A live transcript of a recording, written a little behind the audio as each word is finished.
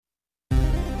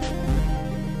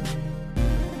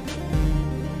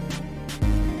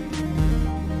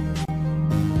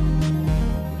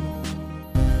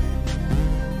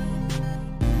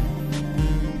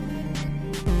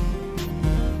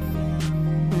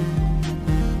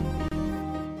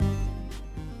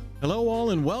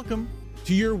and welcome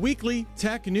to your weekly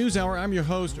Tech News Hour. I'm your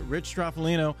host, Rich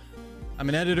Stroffolino. I'm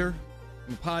an editor,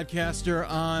 I'm a podcaster,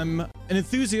 I'm an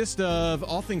enthusiast of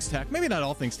all things tech. Maybe not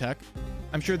all things tech.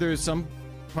 I'm sure there's some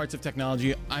parts of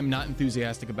technology I'm not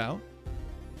enthusiastic about.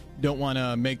 Don't want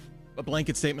to make a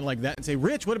blanket statement like that and say,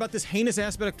 Rich, what about this heinous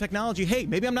aspect of technology? Hey,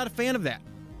 maybe I'm not a fan of that.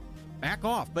 Back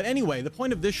off. But anyway, the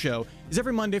point of this show is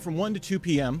every Monday from 1 to 2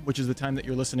 p.m., which is the time that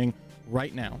you're listening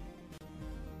right now.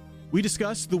 We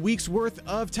discuss the week's worth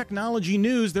of technology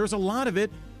news. There's a lot of it.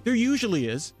 There usually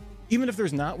is. Even if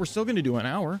there's not, we're still going to do an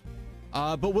hour.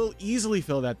 But we'll easily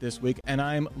fill that this week, and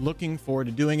I'm looking forward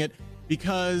to doing it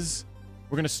because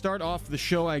we're going to start off the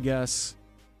show, I guess,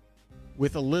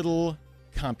 with a little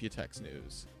Computex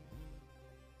news.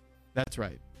 That's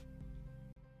right.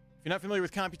 If you're not familiar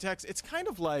with Computex, it's kind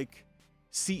of like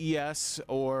CES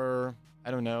or,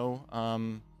 I don't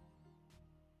know,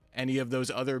 any of those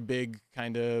other big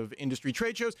kind of industry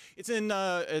trade shows. It's in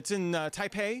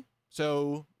Taipei,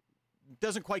 so it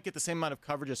doesn't quite get the same amount of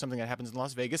coverage as something that happens in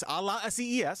Las Vegas, a la a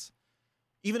CES,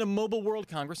 even a Mobile World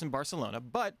Congress in Barcelona.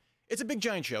 But it's a big,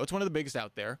 giant show. It's one of the biggest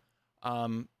out there.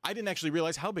 I didn't actually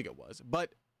realize how big it was,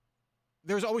 but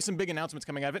there's always some big announcements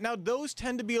coming out of it. Now, those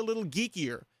tend to be a little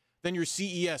geekier than your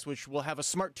CES, which will have a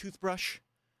smart toothbrush.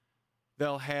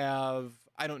 They'll have,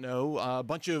 I don't know, a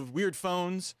bunch of weird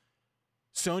phones.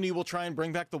 Sony will try and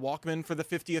bring back the Walkman for the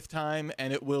 50th time,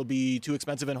 and it will be too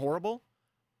expensive and horrible.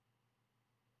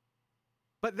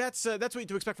 But that's what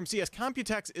to expect from CES.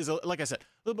 Computex is, like I said, a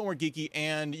little bit more geeky,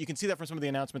 and you can see that from some of the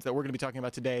announcements that we're going to be talking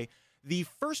about today. The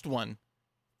first one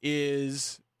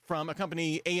is from a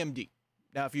company, AMD.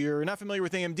 Now, if you're not familiar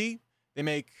with AMD, they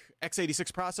make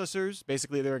x86 processors.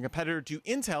 Basically, they're a competitor to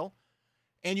Intel,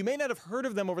 and you may not have heard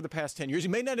of them over the past 10 years. You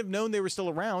may not have known they were still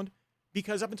around,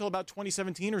 because up until about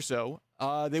 2017 or so,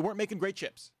 they weren't making great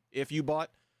chips. If you bought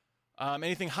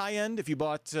anything high-end, if you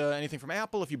bought anything from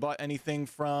Apple, if you bought anything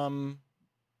from,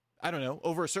 I don't know,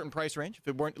 over a certain price range, if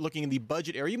it weren't looking in the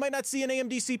budget area, you might not see an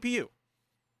AMD CPU.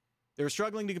 They were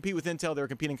struggling to compete with Intel. They were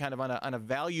competing kind of on a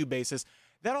value basis.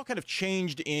 That all kind of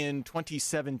changed in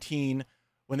 2017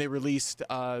 when they released their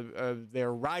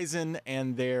Ryzen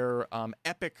and their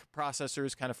EPYC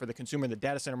processors kind of for the consumer and the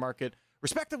data center market,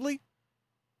 respectively.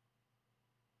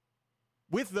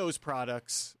 With those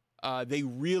products, they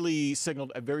really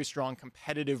signaled a very strong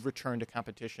competitive return to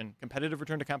competition. Competitive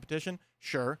return to competition?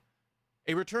 Sure.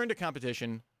 A return to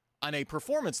competition on a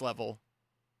performance level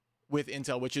with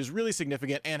Intel, which is really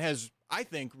significant and has, I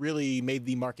think, really made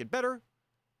the market better.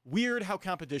 Weird how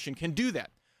competition can do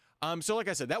that. So like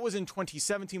I said, that was in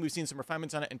 2017. We've seen some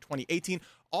refinements on it in 2018.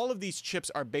 All of these chips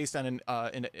are based on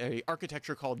an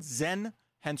architecture called Zen,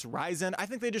 hence Ryzen. I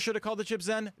think they just should have called the chip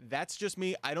Zen. That's just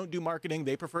me. I don't do marketing.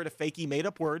 They prefer to fakey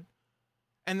made-up word.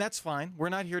 And that's fine. We're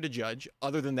not here to judge.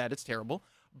 Other than that, it's terrible.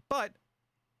 But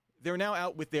they're now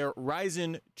out with their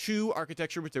Ryzen 2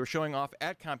 architecture, which they were showing off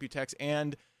at Computex.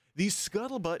 And the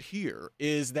scuttlebutt here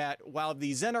is that while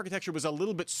the Zen architecture was a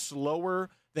little bit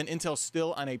slower than Intel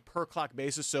still on a per-clock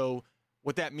basis, so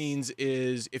what that means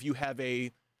is if you have an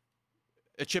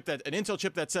Intel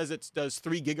chip that says it does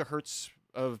 3 gigahertz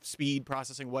of speed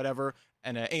processing, whatever,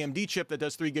 and an AMD chip that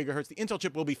does 3 gigahertz, the Intel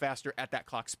chip will be faster at that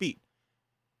clock speed.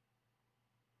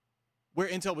 Where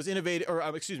Intel was innovating,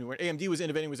 where AMD was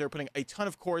innovating was they were putting a ton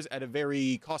of cores at a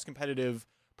very cost-competitive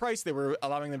price. They were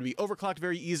allowing them to be overclocked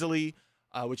very easily,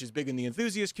 which is big in the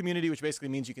enthusiast community, which basically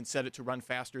means you can set it to run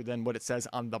faster than what it says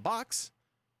on the box.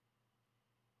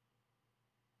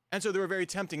 And so they were very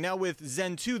tempting. Now with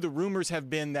Zen 2, the rumors have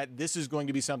been that this is going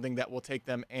to be something that will take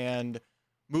them and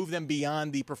move them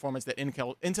beyond the performance that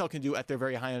Intel can do at their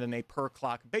very high end on a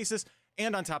per-clock basis.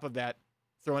 And on top of that,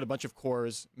 throw in a bunch of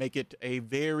cores, make it a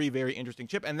very, very interesting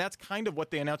chip. And that's kind of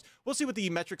what they announced. We'll see what the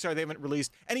metrics are. They haven't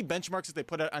released. Any benchmarks that they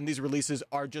put out on these releases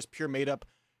are just pure made-up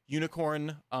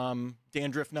unicorn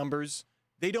dandruff numbers.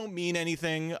 They don't mean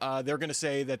anything. They're going to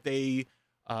say that they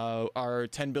are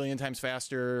 10 billion times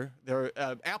faster.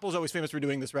 Apple's always famous for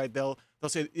doing this, right? They'll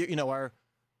say, you know, our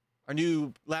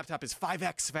new laptop is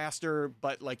 5x faster,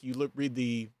 but like you read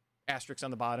the asterisk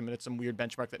on the bottom and it's some weird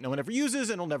benchmark that no one ever uses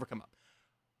and it'll never come up.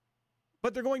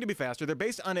 But they're going to be faster. They're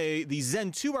based on the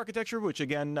Zen 2 architecture, which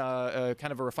again,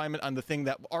 kind of a refinement on the thing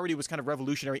that already was kind of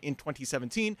revolutionary in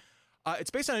 2017. It's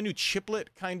based on a new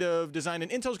chiplet kind of design,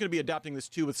 and Intel's going to be adopting this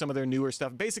too with some of their newer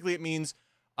stuff. Basically, it means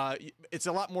it's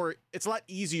a lot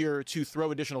easier to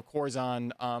throw additional cores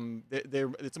on.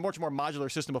 It's a much more modular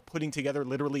system of putting together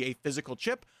literally a physical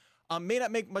chip. May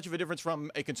not make much of a difference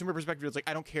from a consumer perspective. It's like,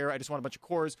 I don't care, I just want a bunch of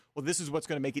cores. Well, this is what's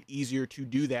going to make it easier to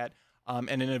do that,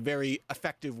 and in a very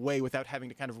effective way without having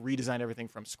to kind of redesign everything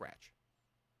from scratch.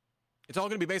 It's all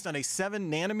going to be based on a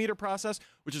 7-nanometer process,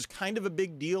 which is kind of a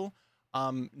big deal.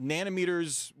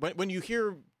 Nanometers, when you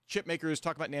hear chip makers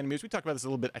talk about nanometers, we talked about this a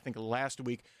little bit, I think, last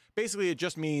week. Basically, it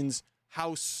just means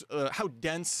how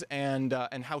dense and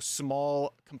how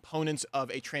small components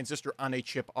of a transistor on a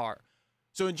chip are.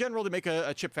 So in general, to make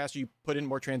a chip faster, you put in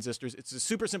more transistors. It's a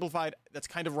super simplified. That's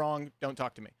kind of wrong. Don't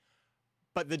talk to me.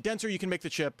 But the denser you can make the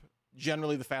chip,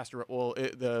 generally the faster it will.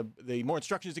 The more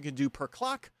instructions it can do per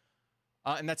clock,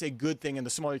 and that's a good thing. And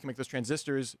the smaller you can make those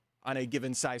transistors on a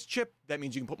given size chip, that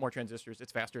means you can put more transistors.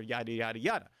 It's faster, yada, yada,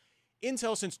 yada.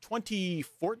 Intel, since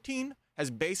 2014, has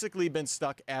basically been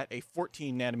stuck at a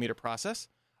 14-nanometer process,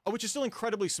 which is still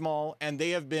incredibly small. And they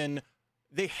had been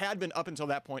up until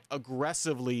that point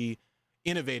aggressively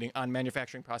innovating on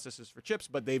manufacturing processes for chips,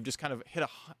 but they've just kind of hit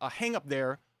a hang up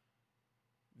there.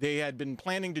 They had been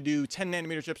planning to do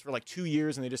 10-nanometer chips for like 2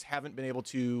 years, and they just haven't been able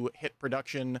to hit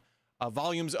production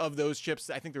volumes of those chips.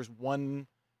 I think there's one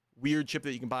weird chip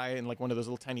that you can buy in like one of those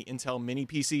little tiny Intel mini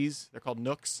PCs. They're called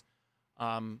NUCs.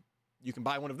 You can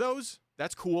buy one of those.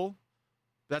 That's cool.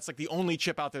 That's like the only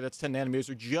chip out there that's 10 nanometers.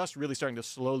 They're just really starting to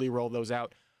slowly roll those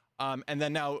out. And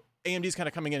then now AMD's kind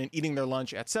of coming in and eating their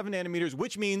lunch at 7 nanometers,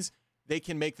 which means they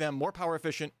can make them more power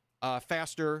efficient,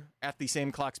 faster at the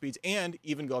same clock speeds, and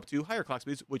even go up to higher clock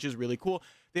speeds, which is really cool.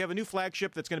 They have a new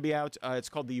flagship that's going to be out. It's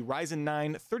called the Ryzen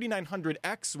 9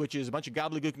 3900X, which is a bunch of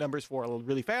gobbledygook numbers for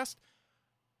really fast.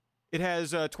 It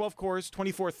has 12 cores,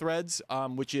 24 threads,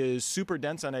 which is super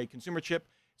dense on a consumer chip.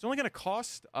 It's only going to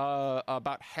cost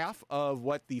about half of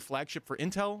what the flagship for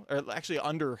Intel, or actually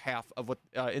under half of what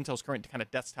Intel's current kind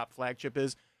of desktop flagship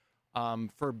is.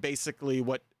 For basically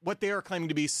what they are claiming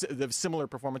to be the similar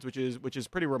performance, which is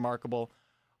pretty remarkable,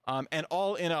 and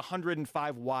all in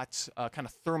 105 watts kind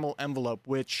of thermal envelope,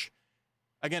 which,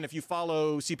 again, if you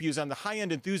follow CPUs on the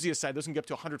high-end enthusiast side, those can get up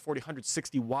to 140,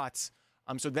 160 watts.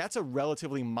 So that's a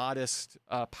relatively modest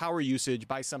power usage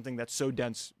by something that's so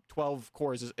dense. 12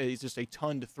 cores is just a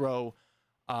ton to throw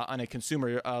on a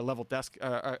consumer level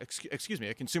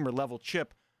a consumer level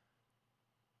chip.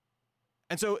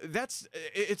 And so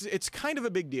it's kind of a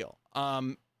big deal.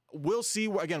 We'll see,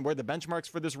 again, where the benchmarks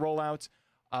for this rollout,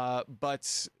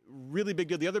 but really big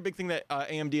deal. The other big thing that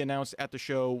AMD announced at the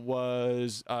show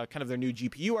was kind of their new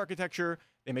GPU architecture.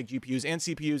 They make GPUs and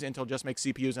CPUs. Intel just makes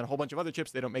CPUs and a whole bunch of other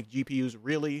chips. They don't make GPUs,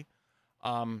 really.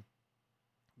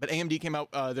 But AMD came out.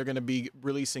 They're going to be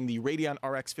releasing the Radeon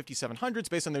RX 5700s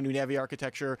based on their new Navi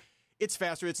architecture. It's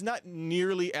faster. It's not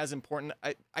nearly as important.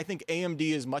 I think AMD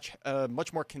is much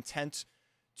more content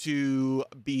to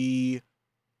be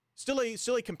still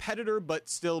a competitor, but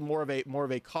still more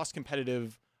of a cost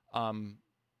competitive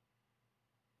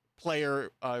player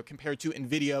compared to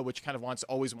NVIDIA, which kind of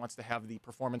always wants to have the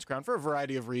performance crown for a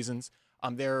variety of reasons.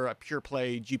 They're a pure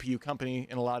play GPU company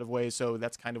in a lot of ways, so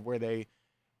that's kind of where they,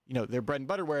 their bread and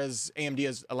butter. Whereas AMD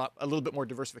has a little bit more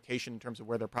diversification in terms of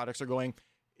where their products are going.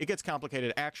 It gets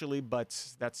complicated, actually, but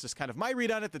that's just kind of my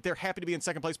read on it, that they're happy to be in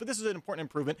second place. But this is an important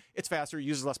improvement. It's faster,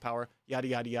 uses less power, yada,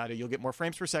 yada, yada. You'll get more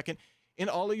frames per second in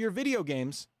all of your video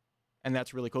games, and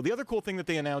that's really cool. The other cool thing that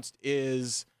they announced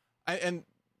is, and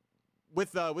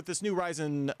with this new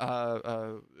Ryzen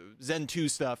Zen 2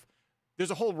 stuff,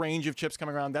 there's a whole range of chips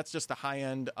coming around. That's just the high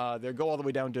end. They go all the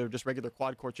way down to just regular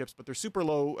quad-core chips, but they're super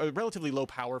low, relatively low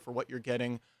power for what you're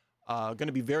getting. Going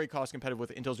to be very cost competitive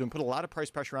with what Intel's doing, put a lot of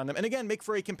price pressure on them, and again, make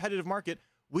for a competitive market,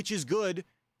 which is good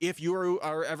if you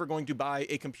are ever going to buy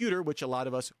a computer, which a lot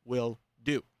of us will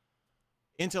do.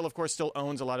 Intel, of course, still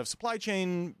owns a lot of supply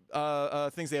chain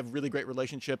things. They have really great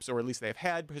relationships, or at least they have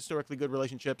had historically good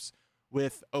relationships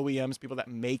with OEMs, people that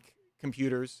make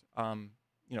computers,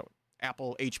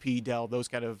 Apple, HP, Dell, those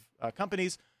kind of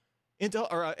companies.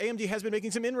 AMD has been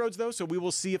making some inroads, though, so we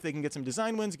will see if they can get some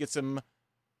design wins, get some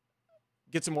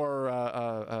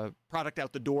more product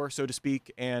out the door, so to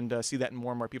speak, and see that in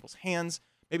more and more people's hands,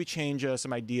 maybe change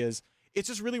some ideas. It's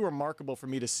just really remarkable for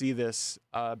me to see this.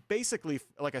 Basically,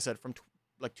 like I said, from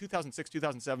 2006,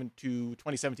 2007 to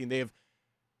 2017, they have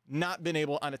not been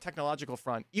able, on a technological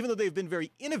front, even though they've been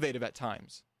very innovative at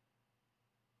times,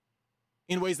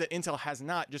 in ways that Intel has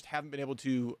not, just haven't been able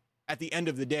to, at the end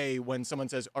of the day, when someone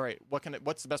says, all right,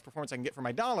 what's the best performance I can get for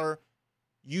my dollar?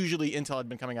 Usually Intel had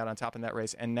been coming out on top in that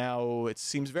race, and now it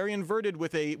seems very inverted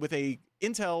with a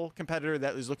Intel competitor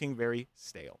that is looking very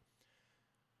stale.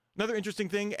 Another interesting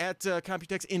thing at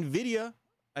Computex, NVIDIA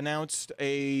announced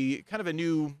a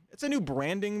new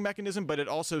branding mechanism, but it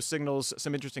also signals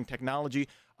some interesting technology.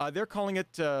 They're calling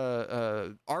it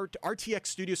RTX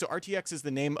Studio. So RTX is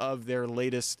the name of their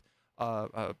latest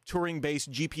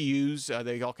Turing-based GPUs.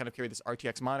 They all kind of carry this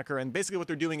RTX moniker, and basically what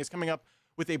they're doing is coming up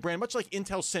with a brand, much like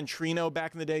Intel Centrino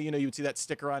back in the day. You would see that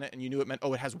sticker on it and you knew it meant,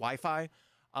 oh, it has Wi-Fi.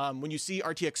 When you see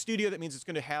RTX Studio, that means it's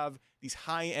going to have these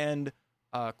high-end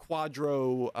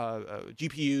Quadro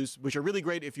GPUs, which are really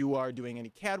great if you are doing any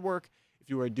CAD work, if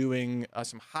you are doing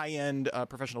some high-end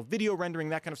professional video rendering,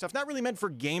 that kind of stuff. Not really meant for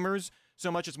gamers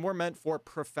so much. It's more meant for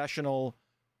professional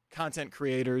content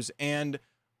creators. And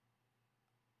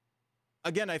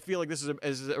again, I feel like this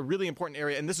is a really important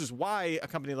area. And this is why a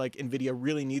company like NVIDIA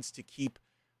really needs to keep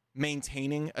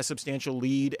maintaining a substantial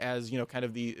lead as, kind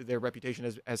of their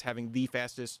reputation as having the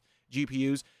fastest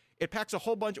GPUs. It packs a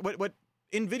whole bunch. What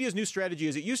NVIDIA's new strategy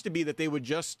is, it used to be that they would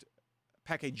just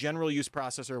pack a general use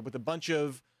processor with a bunch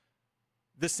of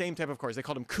the same type of cores. They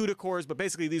called them CUDA cores, but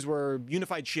basically these were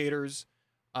unified shaders.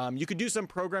 You could do some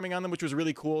programming on them, which was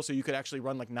really cool. So you could actually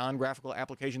run like non-graphical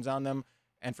applications on them.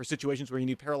 And for situations where you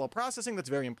need parallel processing, that's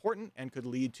very important and could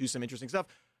lead to some interesting stuff.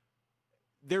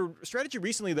 Their strategy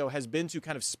recently, though, has been to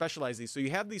kind of specialize these. So you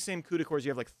have these same CUDA cores. You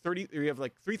have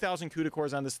like 3,000 CUDA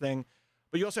cores on this thing.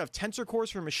 But you also have tensor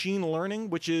cores for machine learning,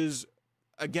 which is,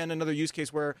 again, another use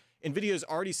case where NVIDIA is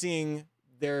already seeing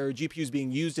their GPUs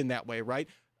being used in that way, right?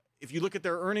 If you look at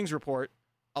their earnings report,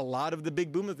 a lot of the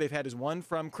big boom that they've had is one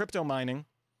from crypto mining,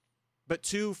 but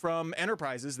two from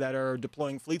enterprises that are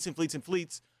deploying fleets and fleets and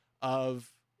fleets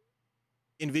of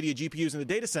NVIDIA GPUs in the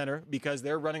data center because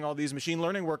they're running all these machine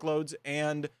learning workloads,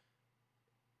 and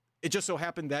it just so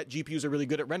happened that GPUs are really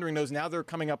good at rendering those. Now they're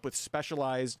coming up with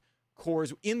specialized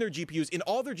cores in their GPUs, in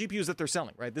all their GPUs that they're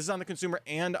selling, right? This is on the consumer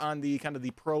and on the kind of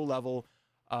the pro level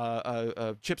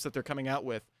chips that they're coming out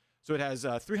with. So it has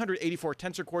 384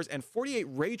 tensor cores and 48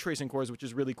 ray tracing cores, which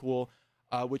is really cool,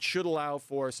 which should allow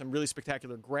for some really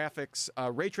spectacular graphics.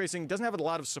 Ray tracing doesn't have a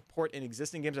lot of support in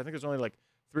existing games. I think there's only like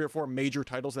 3 or 4 major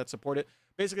titles that support it.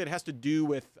 Basically, it has to do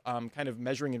with kind of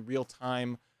measuring in real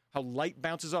time how light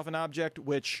bounces off an object,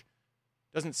 which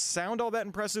doesn't sound all that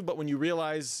impressive, but when you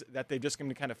realize that they've just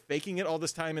been kind of faking it all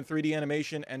this time in 3D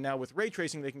animation, and now with ray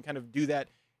tracing, they can kind of do that.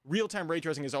 Real-time ray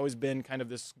tracing has always been kind of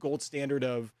this gold standard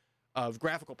of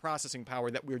graphical processing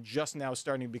power that we're just now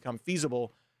starting to become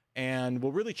feasible, and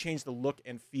will really change the look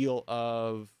and feel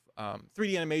of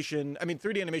 3D animation. I mean,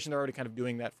 3D animation, they're already kind of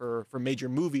doing that for major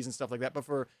movies and stuff like that, but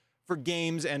for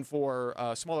games and for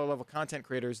smaller level content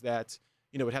creators that,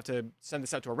 would have to send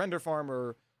this out to a render farm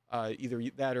or either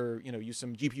that or, use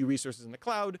some GPU resources in the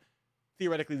cloud.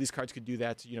 Theoretically, these cards could do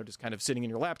that, just kind of sitting in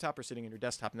your laptop or sitting in your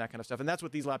desktop and that kind of stuff. And that's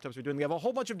what these laptops are doing. They have a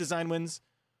whole bunch of design wins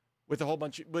with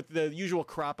the usual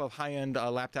crop of high-end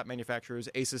laptop manufacturers,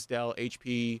 Asus, Dell,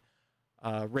 HP,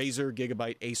 Razer,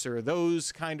 Gigabyte, Acer,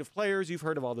 those kind of players. You've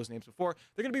heard of all those names before.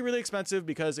 They're going to be really expensive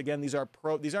because, again, these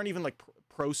aren't even like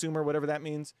prosumer, whatever that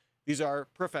means. These are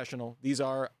professional.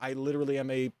 I literally am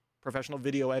a professional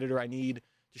video editor. I need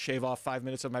to shave off 5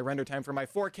 minutes of my render time for my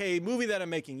 4K movie that I'm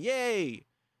making. Yay!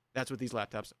 That's what these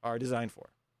laptops are designed for.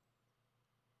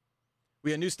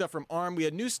 We had new stuff from ARM. We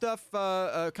had new stuff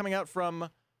coming out from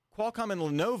Qualcomm and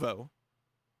Lenovo.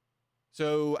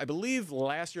 So I believe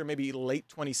last year, maybe late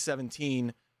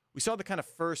 2017, we saw the kind of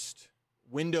first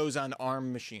Windows on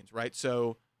ARM machines, right?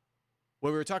 So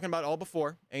what we were talking about all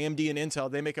before, AMD and Intel,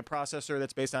 they make a processor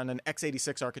that's based on an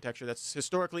x86 architecture that's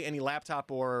historically any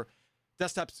laptop or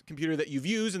desktop computer that you've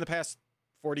used in the past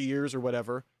 40 years or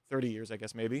whatever, 30 years, I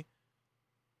guess maybe,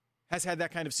 has had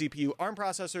that kind of CPU. ARM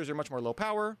processors are much more low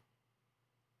power.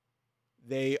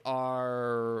 They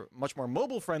are much more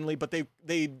mobile friendly, but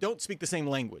they don't speak the same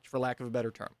language, for lack of a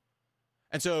better term.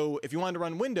 And so if you wanted to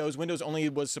run Windows only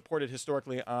was supported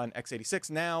historically on x86.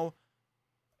 Now,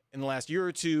 in the last year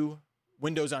or two,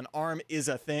 Windows on ARM is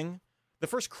a thing. The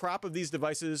first crop of these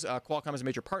devices, Qualcomm is a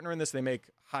major partner in this. They make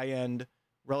high-end,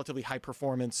 relatively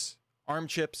high-performance ARM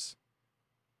chips.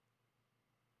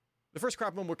 The first crop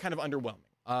of them were kind of underwhelming.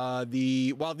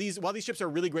 While these chips are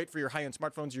really great for your high-end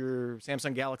smartphones, your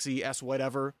Samsung Galaxy S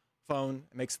whatever phone,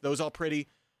 it makes those all pretty.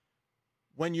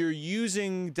 When you're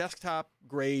using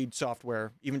desktop-grade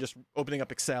software, even just opening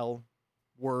up Excel,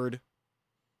 Word,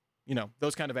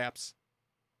 those kind of apps,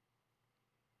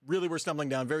 really we're stumbling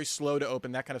down, very slow to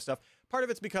open, that kind of stuff. Part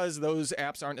of it's because those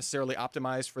apps aren't necessarily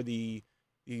optimized for the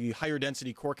higher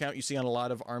density core count you see on a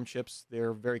lot of ARM chips.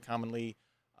 They're very commonly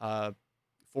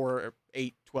 4,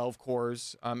 8, 12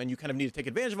 cores, and you kind of need to take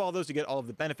advantage of all those to get all of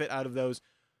the benefit out of those.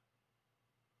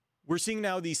 We're seeing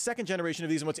now the second generation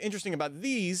of these, and what's interesting about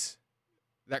these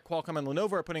that Qualcomm and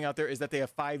Lenovo are putting out there is that they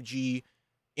have 5G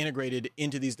integrated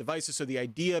into these devices. So the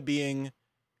idea being,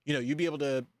 you'd be able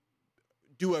to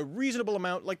do a reasonable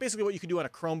amount, like basically what you could do on a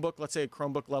Chromebook, let's say a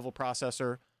Chromebook level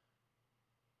processor,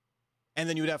 and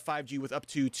then you would have 5G with up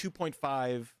to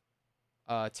 2.5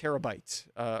 terabyte,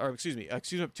 or excuse me,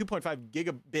 2.5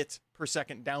 gigabit per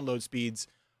second download speeds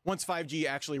once 5G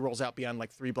actually rolls out beyond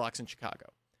like 3 blocks in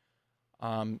Chicago.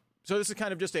 So this is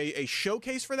kind of just a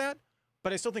showcase for that,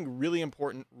 but I still think really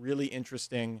important, really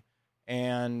interesting,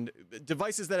 and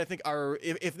devices that I think are,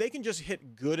 if they can just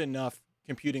hit good enough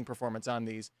computing performance on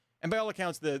these, and by all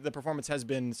accounts, the performance has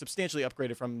been substantially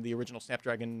upgraded from the original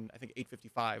Snapdragon, I think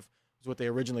 855 was what they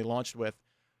originally launched with.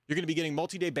 You're going to be getting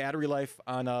multi-day battery life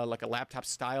on like a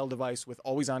laptop-style device with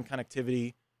always-on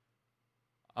connectivity,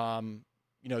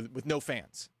 with no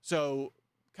fans. So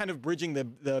kind of bridging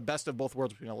the best of both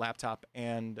worlds between a laptop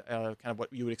and kind of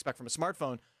what you would expect from a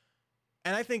smartphone.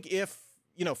 And I think if,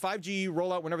 5G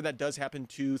rollout, whenever that does happen,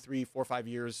 2, 3, 4, 5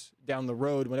 years down the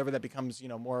road, whenever that becomes,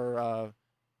 more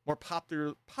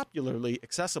popularly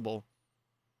accessible,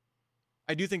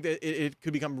 I do think that it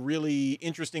could become really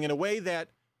interesting in a way that,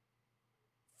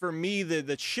 for me,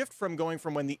 the shift from going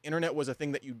from when the internet was a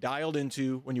thing that you dialed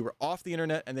into when you were off the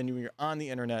internet and then you were on the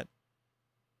internet,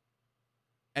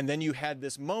 and then you had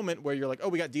this moment where you're like, oh,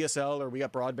 we got DSL or we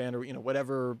got broadband or,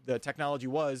 whatever the technology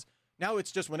was. Now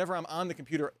it's just whenever I'm on the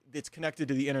computer, it's connected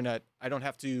to the internet. I don't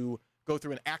have to go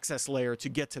through an access layer to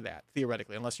get to that,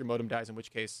 theoretically, unless your modem dies, in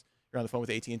which case you're on the phone with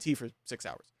AT&T for 6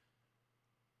 hours.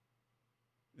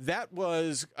 That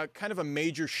was a kind of a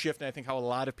major shift in, I think, how a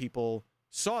lot of people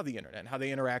saw the internet and how they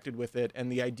interacted with it,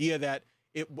 and the idea that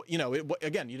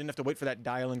again, you didn't have to wait for that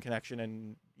dial-in connection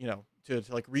and, to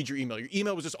like read your email. Your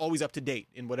email was just always up to date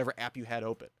in whatever app you had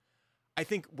open. I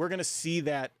think we're going to see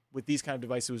that with these kind of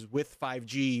devices with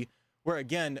 5G, where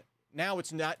again, now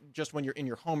it's not just when you're in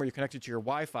your home or you're connected to your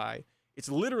Wi-Fi. It's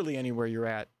literally anywhere you're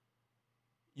at.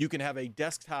 You can have a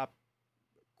desktop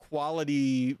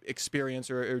quality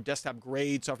experience or desktop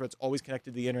grade software that's always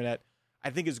connected to the internet. I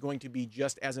think is going to be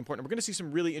just as important. We're going to see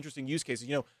some really interesting use cases.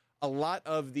 A lot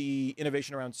of the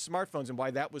innovation around smartphones and why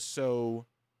that was so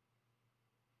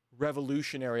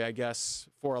revolutionary, I guess,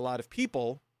 for a lot of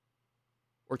people,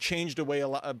 or changed the way a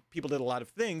lot of people did a lot of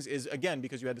things, is, again,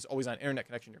 because you had this always-on internet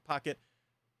connection in your pocket.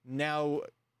 Now,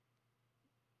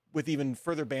 with even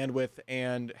further bandwidth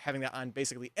and having that on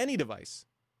basically any device,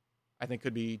 I think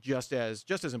could be just as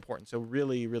important. So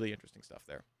really, really interesting stuff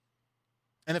there.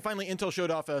 And then finally, Intel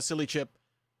showed off a silly chip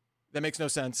that makes no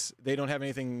sense. They don't have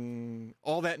anything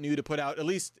all that new to put out, at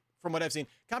least from what I've seen.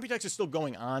 Computex is still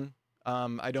going on.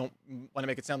 I don't want to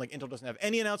make it sound like Intel doesn't have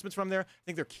any announcements from there. I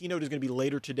think their keynote is going to be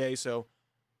later today, so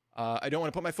I don't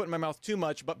want to put my foot in my mouth too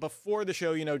much. But before the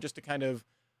show, just to kind of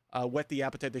whet the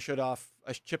appetite, they showed off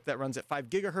a chip that runs at 5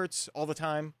 gigahertz all the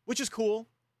time, which is cool.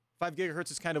 5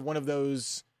 gigahertz is kind of one of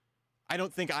those, I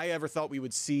don't think I ever thought we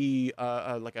would see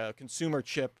like a consumer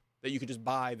chip that you could just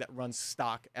buy that runs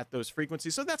stock at those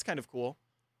frequencies. So that's kind of cool.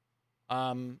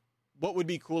 What would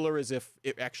be cooler is if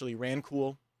it actually ran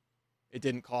cool. It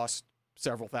didn't cost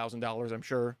several $1,000s, I'm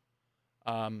sure.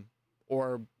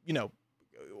 Or,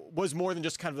 was more than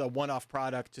just kind of a one-off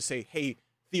product to say, hey,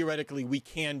 theoretically, we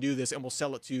can do this and we'll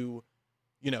sell it to,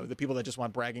 the people that just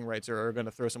want bragging rights or are going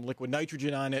to throw some liquid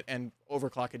nitrogen on it and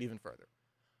overclock it even further.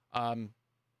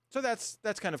 So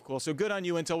that's kind of cool. So good on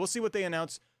you, Intel. We'll see what they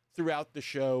announce throughout the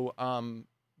show.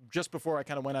 Just before I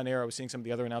kind of went on air, I was seeing some of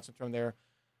the other announcements from there.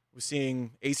 I was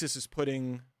seeing Asus is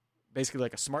putting basically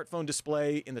like a smartphone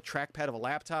display in the trackpad of a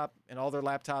laptop in all their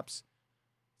laptops.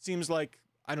 Seems like,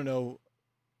 I don't know,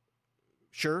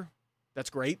 sure, that's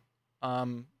great. I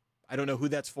don't know who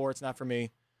that's for. It's not for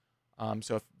me.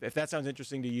 So if that sounds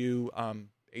interesting to you,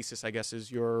 Asus, I guess, is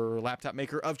your laptop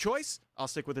maker of choice. I'll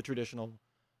stick with the traditional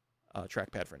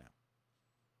trackpad for now.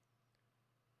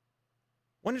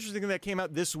 One interesting thing that came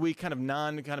out this week, kind of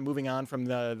moving on from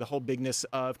the whole bigness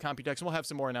of Computex, and we'll have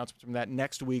some more announcements from that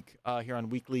next week here on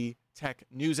Weekly Tech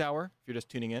News Hour. If you're just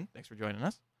tuning in, thanks for joining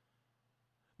us.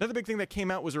 Another big thing that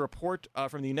came out was a report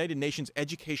from the United Nations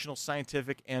Educational,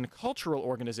 Scientific, and Cultural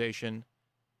Organization.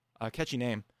 Catchy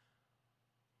name.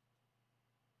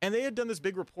 And they had done this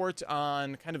big report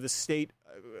on kind of the state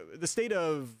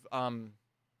of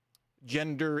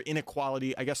gender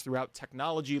inequality, I guess, throughout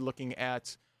technology, looking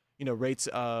at rates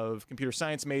of computer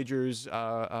science majors,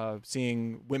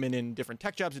 seeing women in different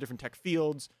tech jobs, in different tech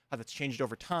fields, how that's changed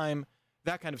over time,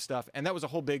 that kind of stuff. And that was a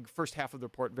whole big first half of the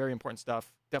report, very important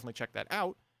stuff. Definitely check that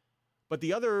out. But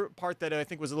the other part that I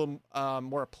think was a little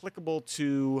more applicable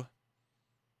to,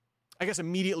 I guess,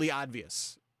 immediately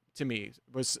obvious to me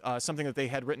was something that they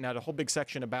had written out, a whole big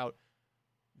section about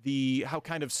how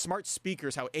kind of smart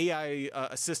speakers, how AI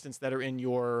assistants that are in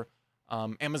your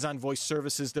Amazon Voice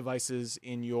Services devices,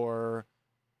 in your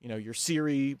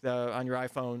Siri on your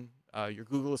iPhone, your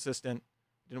Google Assistant.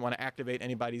 Didn't want to activate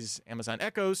anybody's Amazon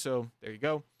Echo, so there you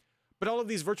go. But all of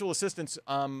these virtual assistants,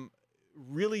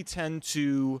 really tend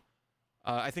to,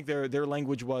 I think their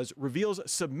language was, reveals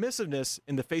submissiveness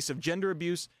in the face of gender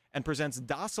abuse and presents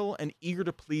docile and eager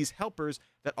to please helpers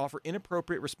that offer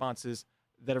inappropriate responses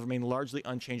that have remained largely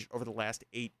unchanged over the last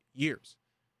 8 years.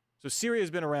 So Siri has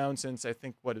been around since, I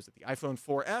think, what is it, the iPhone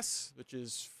 4S, which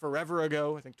is forever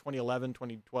ago, I think 2011,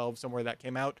 2012, somewhere that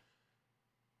came out.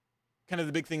 Kind of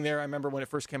the big thing there, I remember when it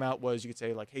first came out, was you could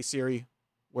say, like, hey, Siri,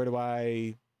 where do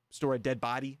I store a dead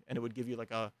body? And it would give you,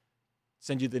 like,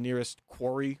 send you the nearest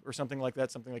quarry or something like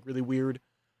that, something, like, really weird.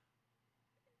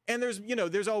 And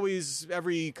there's always,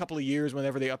 every couple of years,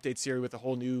 whenever they update Siri with a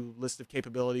whole new list of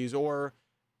capabilities, or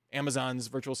Amazon's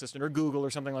virtual assistant or Google or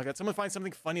something like that, someone finds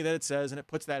something funny that it says and it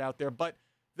puts that out there. But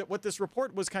what this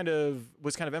report was kind of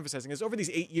emphasizing is over these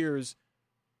 8 years,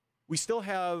 we still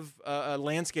have a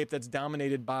landscape that's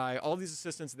dominated by all of these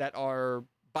assistants that are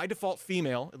by default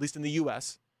female, at least in the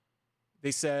US.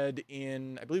 They said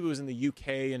I believe it was in the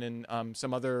UK and in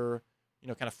some other,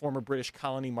 kind of former British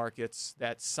colony markets,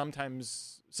 that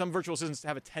sometimes some virtual assistants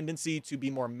have a tendency to be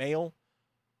more male.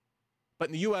 But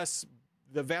in the US,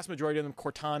 the vast majority of them,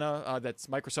 Cortana, that's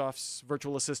Microsoft's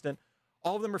virtual assistant,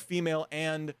 all of them are female.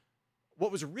 And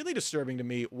what was really disturbing to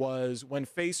me was when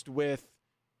faced with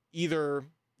either,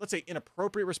 let's say,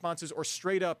 inappropriate responses or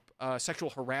straight up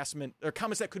sexual harassment, or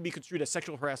comments that could be construed as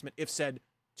sexual harassment if said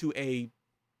to a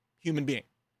human being,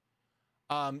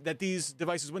 that these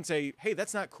devices wouldn't say, hey,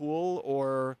 that's not cool,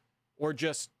 or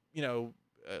just,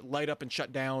 light up and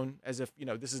shut down as if,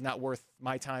 this is not worth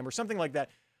my time or something like that.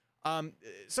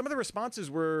 Some of the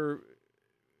responses were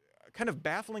kind of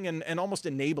baffling and almost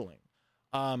enabling.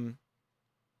 I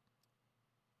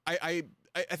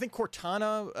think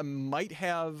Cortana might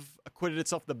have acquitted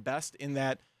itself the best in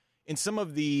that in some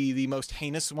of the most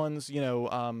heinous ones,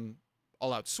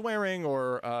 all out swearing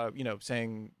or,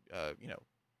 saying,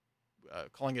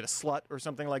 calling it a slut or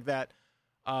something like that.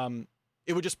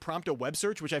 It would just prompt a web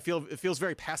search, which it feels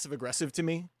very passive aggressive to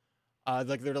me.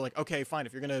 They're like, okay, fine.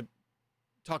 If you're going to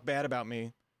talk bad about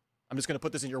me, I'm just going to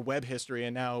put this in your web history.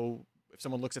 And now if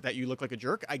someone looks at that, you look like a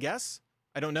jerk, I guess.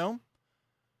 I don't know.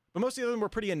 But most of them were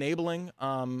pretty enabling.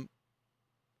 For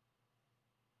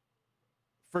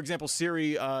example,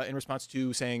 Siri, in response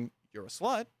to saying, you're a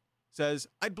slut, says,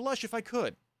 I'd blush if I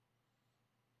could.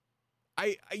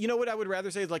 What I would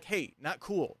rather say is like, hey, not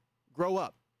cool. Grow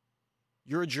up.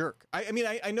 You're a jerk.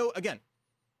 I know, again,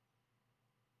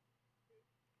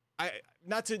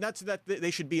 not to that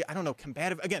they should be, I don't know,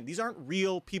 combative. Again, these aren't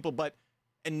real people, but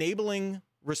enabling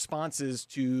responses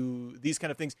to these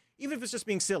kind of things, even if it's just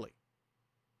being silly.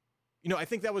 I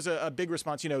think that was a big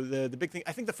response. The big thing,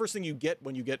 I think the first thing you get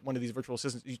when you get one of these virtual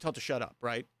assistants, you tell it to shut up,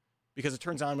 right? Because it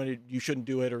turns on when you shouldn't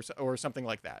do it or something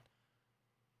like that.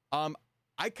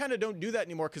 I kind of don't do that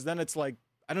anymore because then it's like,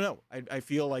 I don't know. I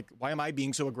feel like, why am I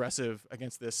being so aggressive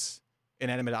against this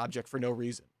inanimate object for no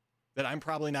reason that I'm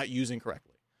probably not using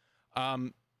correctly?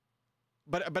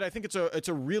 But I think it's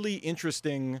a really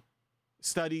interesting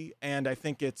study, and I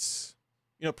think it's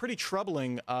pretty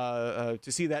troubling to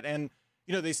see that. And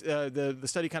the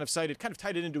study kind of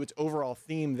tied it into its overall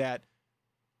theme that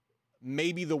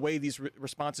maybe the way these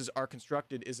responses are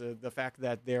constructed is the fact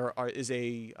that there is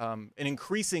an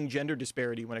increasing gender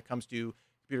disparity when it comes to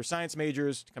computer science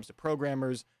majors, it comes to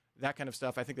programmers, that kind of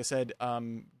stuff. I think they said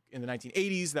in the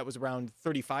 1980s that was around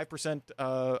 35%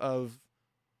 of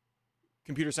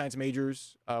computer science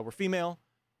majors were female.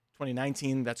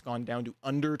 2019, that's gone down to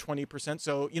under 20%.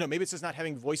 So, maybe it's just not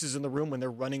having voices in the room when they're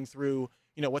running through,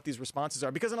 what these responses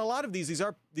are. Because in a lot of these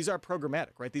are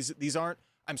programmatic, right? These aren't,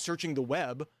 I'm searching the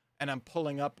web and I'm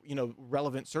pulling up,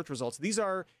 relevant search results. These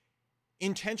are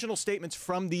intentional statements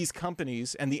from these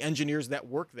companies and the engineers that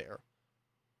work there.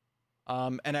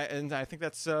 And I think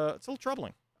that's it's a little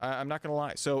troubling. I'm not going to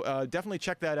lie. So definitely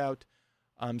check that out.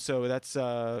 So that's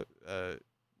the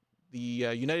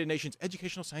United Nations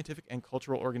Educational, Scientific, and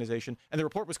Cultural Organization. And the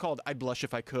report was called I'd Blush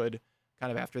If I Could,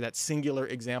 kind of after that singular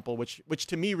example, which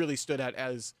to me really stood out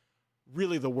as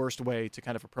really the worst way to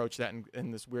kind of approach that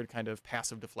in this weird kind of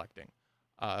passive deflecting.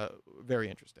 Very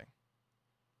interesting.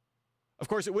 Of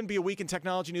course, it wouldn't be a week in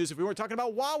technology news if we weren't talking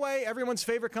about Huawei, everyone's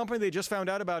favorite company they just found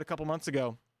out about a couple months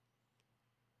ago.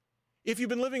 If you've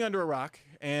been living under a rock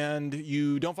and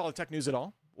you don't follow tech news at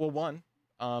all, well, one,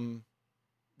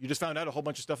 you just found out a whole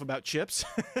bunch of stuff about chips.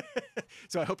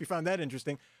 So I hope you found that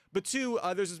interesting. But two,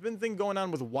 there's this been thing going on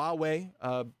with Huawei,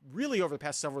 really over the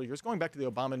past several years, going back to the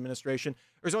Obama administration.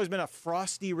 There's always been a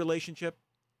frosty relationship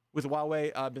with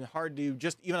Huawei. Been hard to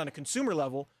just, even on a consumer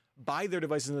level, buy their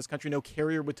devices in this country. No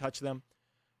carrier would touch them.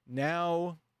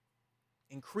 Now,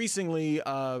 increasingly,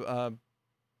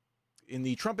 in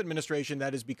the Trump administration,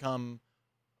 that has become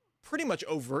pretty much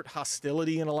overt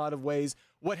hostility in a lot of ways.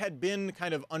 What had been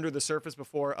kind of under the surface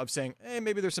before of saying,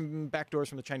 maybe there's some backdoors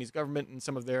from the Chinese government and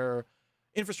some of their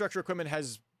infrastructure equipment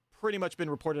has pretty much been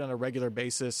reported on a regular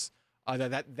basis.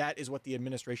 That is what the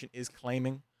administration is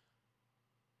claiming.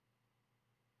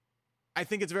 I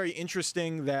think it's very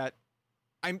interesting that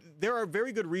there are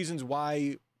very good reasons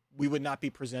why we would not be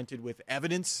presented with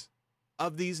evidence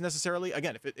of these necessarily.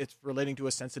 Again, if it's relating to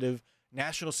a sensitive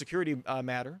national security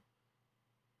matter,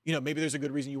 maybe there's a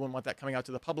good reason you wouldn't want that coming out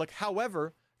to the public.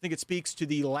 However, I think it speaks to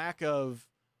the lack of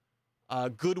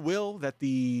goodwill that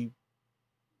that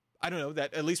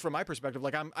at least from my perspective,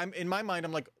 like I'm in my mind,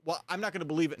 I'm like, well, I'm not going to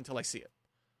believe it until I see it.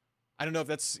 I don't know if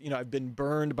that's, I've been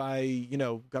burned by,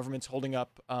 governments holding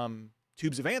up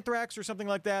tubes of anthrax or something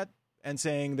like that and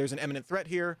saying there's an imminent threat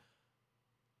here.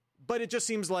 But it just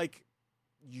seems like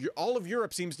all of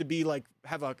Europe seems to be like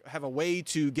have a way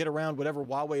to get around whatever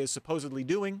Huawei is supposedly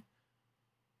doing.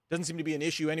 Doesn't seem to be an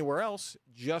issue anywhere else,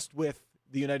 just with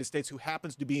the United States, who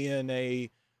happens to be in a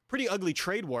pretty ugly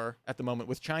trade war at the moment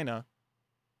with China.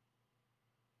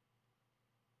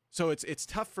 So it's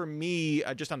tough for me,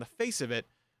 just on the face of it,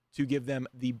 to give them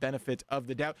the benefit of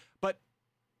the doubt. But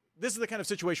this is the kind of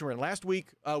situation we're in. Last week,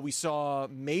 we saw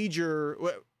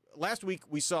the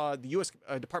U.S.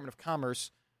 Department of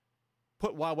Commerce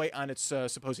put Huawei on its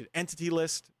supposed entity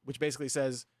list, which basically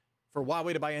says for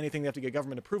Huawei to buy anything, they have to get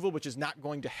government approval, which is not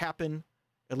going to happen,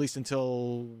 at least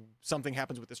until something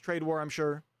happens with this trade war, I'm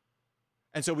sure.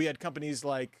 And so we had companies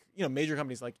like, major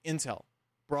companies like Intel,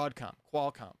 Broadcom,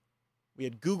 Qualcomm. We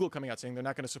had Google coming out saying they're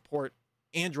not going to support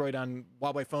Android on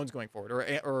Huawei phones going forward,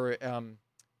 or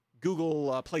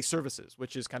Google Play Services,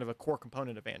 which is kind of a core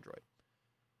component of Android.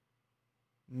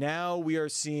 Now we are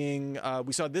seeing,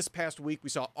 we saw this past week, we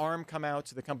saw ARM come out,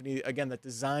 the company, again, that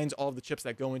designs all of the chips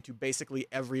that go into basically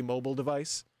every mobile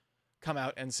device, come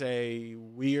out and say,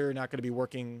 we're not going to be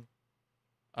working,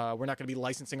 we're not going to be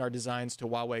licensing our designs to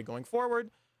Huawei going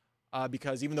forward,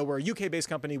 because even though we're a UK-based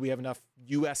company, we have enough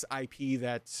US IP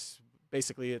that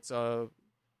basically it's a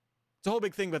whole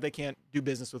big thing, but they can't do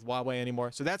business with Huawei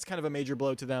anymore. So that's kind of a major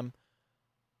blow to them.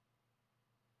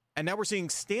 And now we're seeing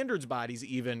standards bodies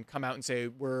even come out and say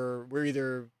we're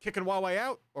either kicking Huawei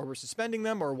out or we're suspending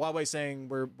them, or Huawei saying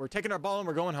we're taking our ball and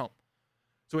we're going home.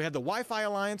 So we had the Wi-Fi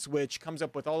Alliance, which comes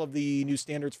up with all of the new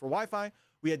standards for Wi-Fi.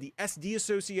 We had the SD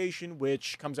Association,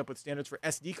 which comes up with standards for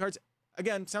SD cards.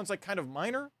 Again, sounds like kind of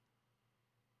minor.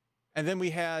 And then we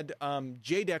had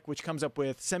JEDEC, which comes up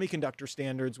with semiconductor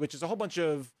standards, which is a whole bunch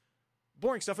of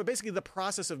boring stuff, but basically the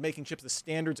process of making chips, the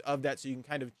standards of that, so you can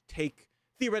kind of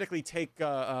theoretically take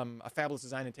a fabless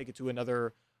design and take it to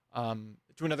another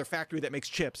factory that makes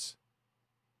chips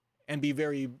and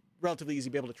be relatively easy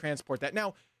to be able to transport that.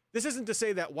 Now, this isn't to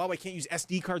say that Huawei can't use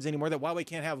SD cards anymore, that Huawei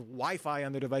can't have Wi-Fi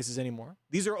on their devices anymore.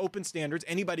 These are open standards.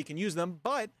 Anybody can use them,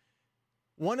 but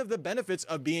one of the benefits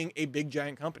of being a big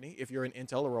giant company, if you're an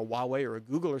Intel or a Huawei or a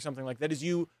Google or something like that, is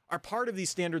you are part of these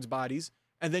standards bodies,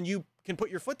 and then you can put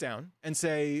your foot down and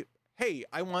say, hey,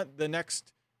 I want the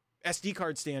next SD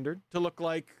card standard to look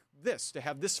like this, to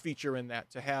have this feature in that,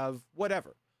 to have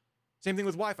whatever. Same thing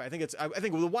with Wi-Fi. I think the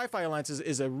Wi-Fi Alliance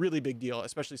is a really big deal,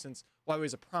 especially since Huawei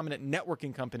is a prominent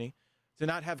networking company. To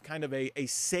not have kind of a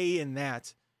say in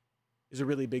that is a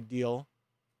really big deal.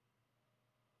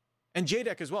 And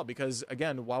JEDEC as well, because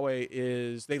again,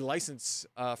 Huawei they license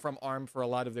from ARM for a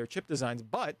lot of their chip designs,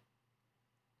 but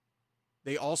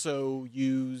they also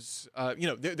use,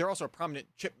 they're also a prominent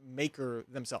chip maker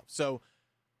themselves. So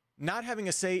not having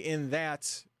a say in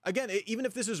that, again, even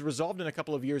if this is resolved in a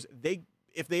couple of years,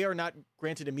 if they are not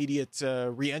granted immediate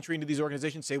re-entry into these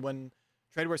organizations, say when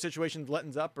trade war situation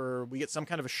lettens up or we get some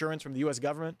kind of assurance from the U.S.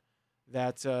 government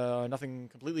that nothing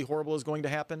completely horrible is going to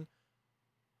happen,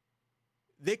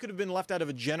 they could have been left out of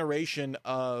a generation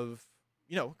of,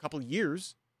 a couple of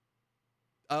years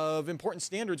of important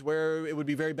standards where it would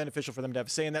be very beneficial for them to have a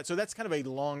say in that. So that's kind of a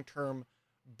long-term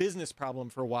business problem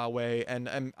for Huawei.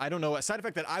 And I don't know, a side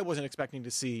effect that I wasn't expecting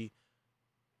to see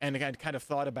and I kind of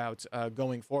thought about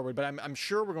going forward. But I'm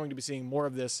sure we're going to be seeing more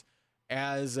of this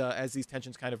as these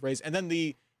tensions kind of raise. And then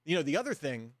the other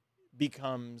thing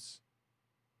becomes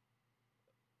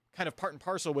kind of part and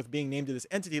parcel with being named to this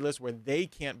entity list where they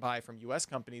can't buy from U.S.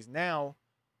 companies. Now,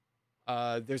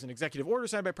 there's an executive order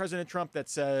signed by President Trump that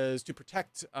says to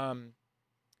protect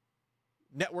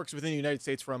networks within the United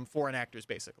States from foreign actors,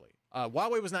 basically.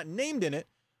 Huawei was not named in it,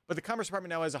 but the Commerce Department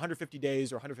now has 150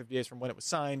 days from when it was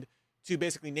signed to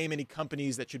basically name any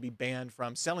companies that should be banned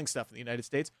from selling stuff in the United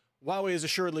States. Huawei is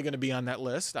assuredly going to be on that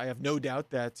list. I have no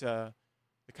doubt that the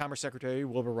Commerce Secretary,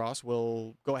 Wilbur Ross,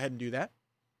 will go ahead and do that.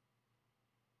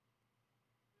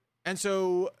 And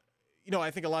so,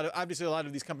 I think obviously a lot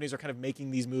of these companies are kind of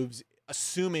making these moves,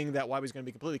 assuming that Huawei is going to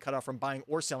be completely cut off from buying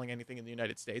or selling anything in the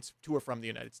United States, to or from the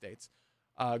United States,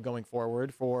 going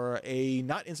forward for a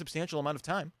not insubstantial amount of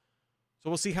time. So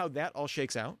we'll see how that all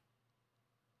shakes out.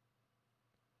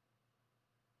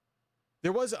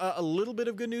 There was a little bit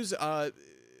of good news.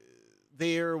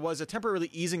 There was a temporary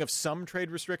easing of some trade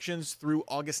restrictions through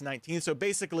August 19th. So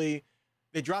basically,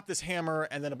 they dropped this hammer,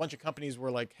 and then a bunch of companies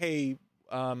were like, hey,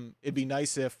 it'd be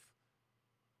nice if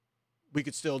we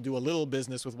could still do a little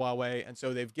business with Huawei. And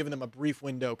so they've given them a brief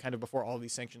window kind of before all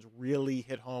these sanctions really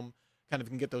hit home, kind of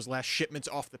can get those last shipments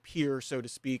off the pier, so to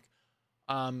speak.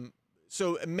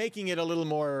 So making it a little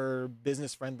more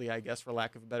business friendly, I guess, for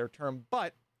lack of a better term.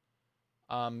 But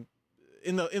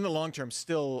in the long term,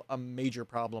 still a major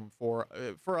problem for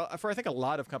I think a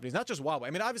lot of companies, not just Huawei. I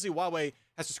mean, obviously Huawei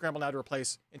has to scramble now to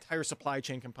replace entire supply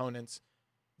chain components.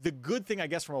 The good thing, I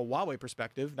guess, from a Huawei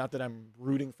perspective, not that I'm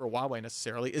rooting for Huawei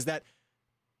necessarily, is that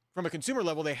from a consumer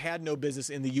level, they had no business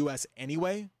in the U.S.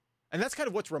 anyway, and that's kind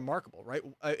of what's remarkable, right?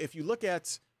 If you look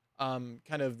at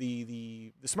kind of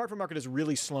the smartphone market has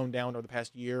really slowed down over the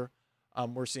past year.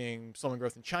 We're seeing slowing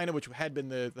growth in China, which had been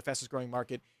the fastest growing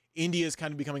market. India is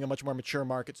kind of becoming a much more mature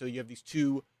market. So you have these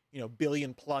 2,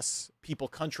 billion plus people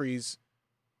countries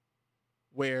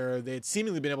where they had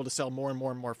seemingly been able to sell more and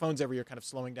more and more phones every year, kind of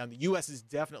slowing down. The U.S. is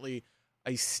definitely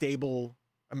a stable,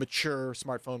 a mature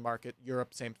smartphone market.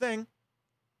 Europe, same thing.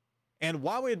 And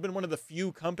Huawei had been one of the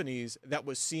few companies that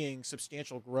was seeing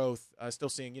substantial growth, still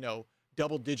seeing,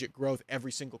 double-digit growth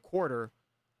every single quarter,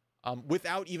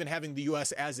 without even having the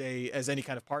U.S. as any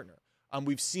kind of partner.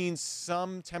 We've seen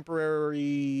some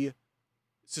temporary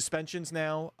suspensions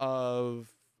now of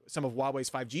some of Huawei's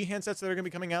 5G handsets that are going to be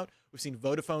coming out. We've seen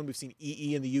Vodafone, we've seen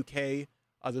EE in the UK.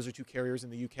 Those are 2 carriers in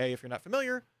the UK, if you're not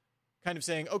familiar, kind of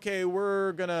saying, okay,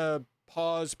 we're going to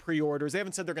pause pre-orders. They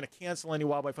haven't said they're going to cancel any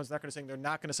Huawei phones. They're not going to say they're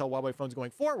not going to sell Huawei phones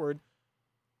going forward,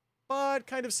 but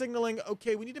kind of signaling,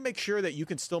 okay, we need to make sure that you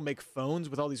can still make phones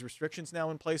with all these restrictions now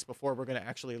in place before we're going to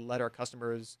actually let our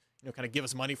customers, kind of give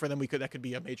us money for them. That could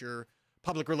be a major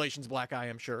public relations black eye,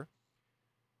 I'm sure.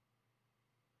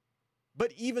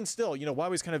 But even still,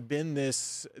 Huawei's kind of been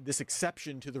this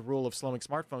exception to the rule of slowing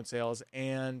smartphone sales.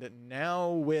 And now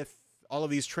with all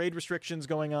of these trade restrictions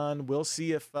going on, we'll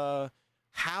see if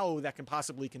how that can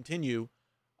possibly continue,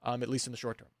 at least in the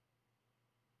short term.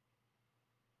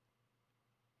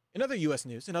 In other U.S.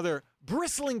 news, in other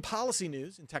bristling policy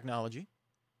news in technology,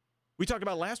 we talked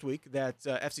about last week that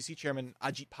FCC Chairman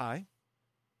Ajit Pai,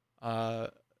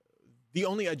 the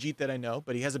only Ajit that I know,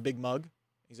 but he has a big mug.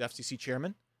 He's FCC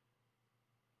chairman.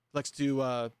 Likes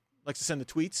to send the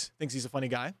tweets. Thinks he's a funny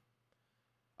guy.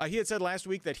 He had said last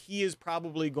week that he is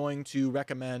probably going to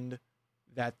recommend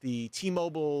that the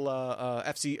T-Mobile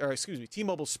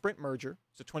T-Mobile Sprint merger,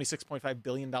 it's a $26.5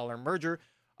 billion merger.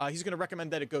 He's going to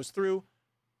recommend that it goes through.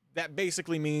 That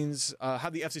basically means how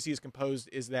the FCC is composed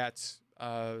is that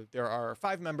there are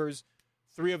 5 members,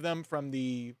 3 of them from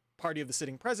the party of the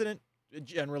sitting president,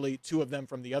 generally 2 of them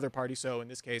from the other party. So in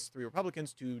this case, 3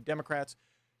 Republicans, 2 Democrats.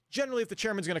 Generally, if the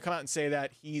chairman's going to come out and say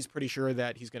that, he's pretty sure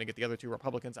that he's going to get the other 2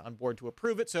 Republicans on board to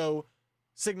approve it. So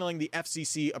signaling the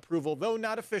FCC approval, though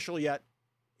not official yet,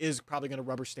 is probably going to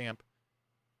rubber stamp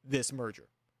this merger,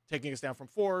 taking us down from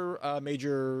 4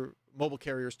 major mobile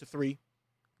carriers to 3,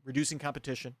 reducing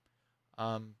competition.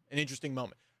 An interesting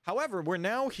moment. However, we're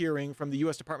now hearing from the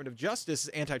U.S. Department of Justice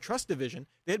Antitrust Division.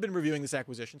 They had been reviewing this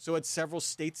acquisition, so had several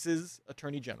states'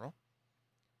 attorney general.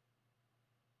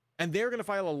 And they're going to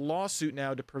file a lawsuit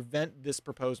now to prevent this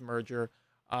proposed merger.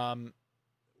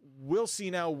 We'll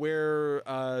see now where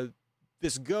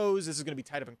this goes. This is going to be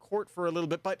tied up in court for a little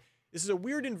bit, but this is a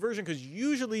weird inversion because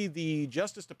usually the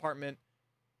Justice Department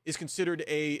is considered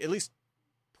at least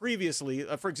previously,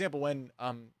 for example, when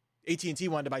AT&T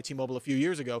wanted to buy T-Mobile a few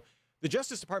years ago, the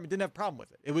Justice Department didn't have a problem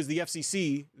with it. It was the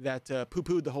FCC that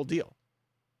poo-pooed the whole deal.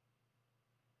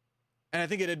 And I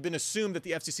think it had been assumed that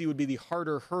the FCC would be the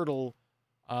harder hurdle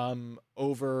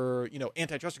over,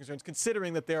 antitrust concerns,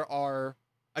 considering that there are,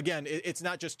 again, it's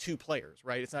not just 2 players,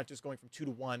 right? It's not just going from 2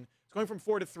 to 1. It's going from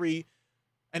 4 to 3,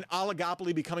 an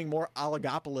oligopoly becoming more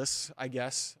oligopolious, I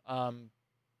guess. So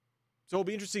it'll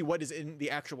be interesting to see what is in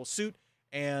the actual suit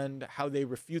and how they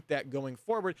refute that going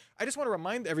forward. I just want to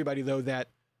remind everybody, though, that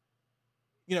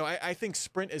I think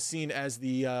Sprint is seen as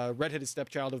the redheaded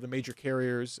stepchild of the major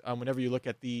carriers. Whenever you look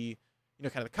at the,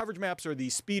 kind of the coverage maps or the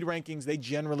speed rankings,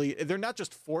 they're not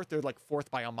just 4th, they're like 4th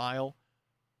by a mile.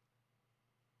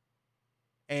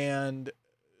 And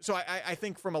so I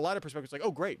think from a lot of perspectives, like,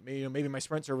 oh, great, maybe my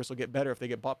Sprint service will get better if they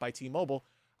get bought by T-Mobile.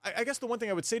 I guess the one thing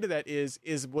I would say to that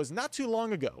was not too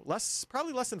long ago,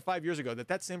 probably less than 5 years ago,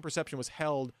 that same perception was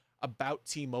held about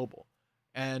T-Mobile.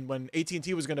 And when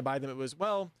AT&T was going to buy them, it was,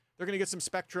 well, they're going to get some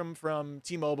spectrum from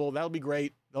T-Mobile. That'll be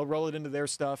great. They'll roll it into their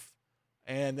stuff.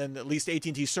 And then at least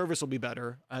AT&T service will be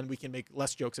better, and we can make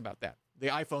less jokes about that. The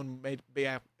iPhone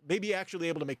may be actually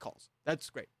able to make calls. That's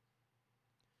great.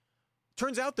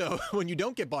 Turns out, though, when you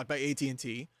don't get bought by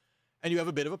AT&T and you have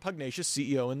a bit of a pugnacious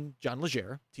CEO in John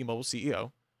Legere, T-Mobile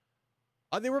CEO,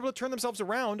 they were able to turn themselves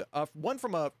around, one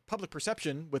from a public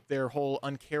perception with their whole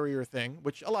uncarrier thing,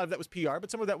 which a lot of that was PR,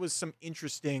 but some of that was some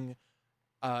interesting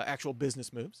actual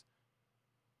business moves.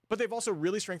 But they've also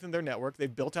really strengthened their network.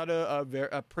 They've built out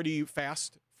a pretty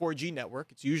fast 4G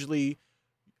network. It's usually,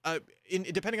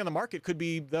 depending on the market, could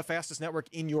be the fastest network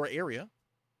in your area,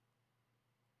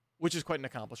 which is quite an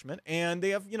accomplishment. And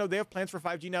they have plans for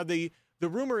 5G. Now, the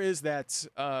rumor is that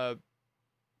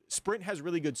Sprint has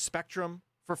really good spectrum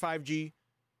for 5G.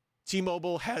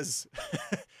 T-Mobile has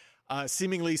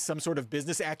seemingly some sort of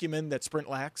business acumen that Sprint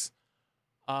lacks.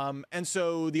 And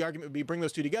so the argument would be bring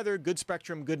those two together, good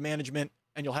spectrum, good management,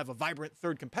 and you'll have a vibrant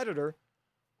third competitor.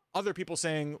 Other people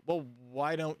saying, well,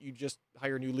 why don't you just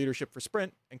hire new leadership for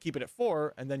Sprint and keep it at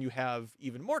 4, and then you have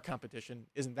even more competition?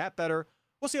 Isn't that better?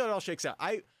 We'll see how it all shakes out.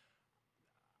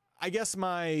 I guess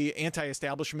my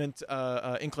anti-establishment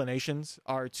inclinations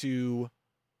are to,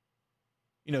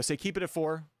 say keep it at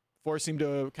 4. 4 seem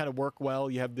to kind of work well.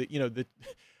 You have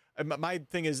my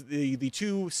thing is the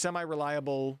two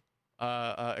semi-reliable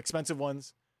expensive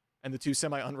ones and the two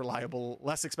semi-unreliable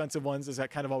less expensive ones. Has that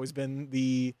kind of always been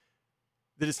the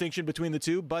distinction between the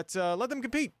two? But let them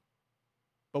compete.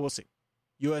 But we'll see.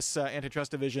 U.S.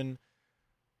 Antitrust Division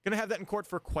going to have that in court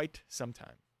for quite some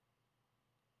time.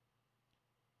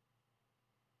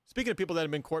 Speaking of people that have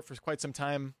been in court for quite some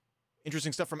time,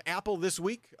 interesting stuff from Apple this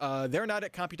week. They're not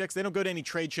at Computex. They don't go to any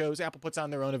trade shows. Apple puts on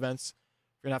their own events.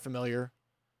 If you're not familiar,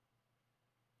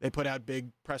 they put out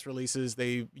big press releases.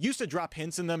 They used to drop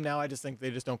hints in them. Now I just think they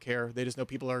just don't care. They just know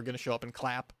people are going to show up and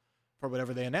clap for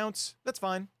whatever they announce. That's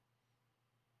fine.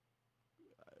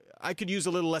 I could use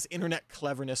a little less internet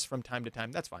cleverness from time to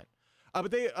time. That's fine. But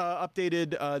they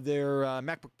updated their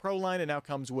MacBook Pro line. It now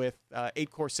comes with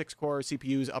 8-core, 6-core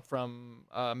CPUs up from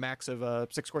max of a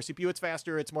 6-core CPU. It's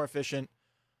faster. It's more efficient.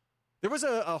 There was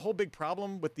a whole big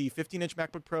problem with the 15-inch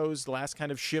MacBook Pros, the last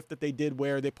kind of shift that they did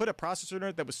where they put a processor in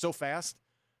it that was so fast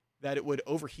that it would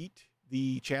overheat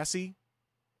the chassis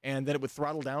and then it would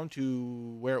throttle down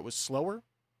to where it was slower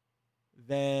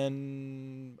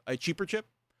than a cheaper chip.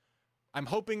 I'm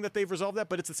hoping that they've resolved that,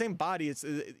 but it's the same body. It's,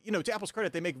 to Apple's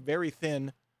credit, they make very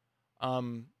thin,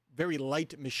 very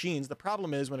light machines. The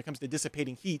problem is when it comes to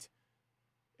dissipating heat,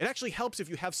 it actually helps if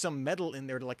you have some metal in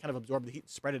there to kind of absorb the heat and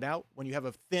spread it out. When you have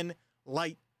a thin,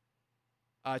 light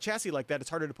chassis like that, it's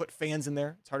harder to put fans in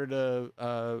there. It's harder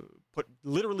to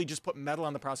literally just put metal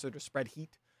on the processor to spread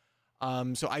heat.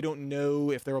 So I don't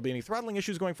know if there will be any throttling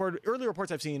issues going forward. Early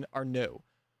reports I've seen are no.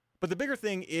 But the bigger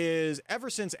thing is,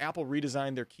 ever since Apple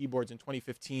redesigned their keyboards in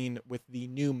 2015 with the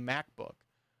new MacBook,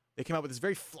 they came out with this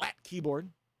very flat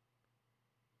keyboard,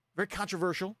 very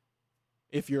controversial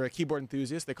if you're a keyboard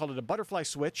enthusiast. They called it a butterfly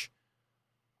switch.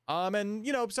 And,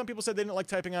 some people said they didn't like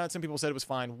typing on it. Some people said it was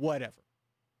fine, whatever.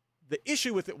 The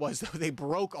issue with it was, though, they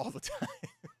broke all the time.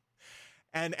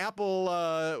 And Apple,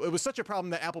 it was such a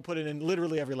problem that Apple put it in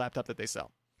literally every laptop that they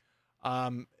sell.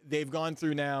 They've gone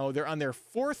through now, they're on their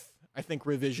 4th, I think,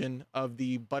 revision of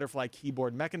the butterfly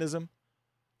keyboard mechanism.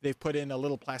 They've put in a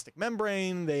little plastic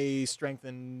membrane. They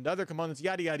strengthened other components,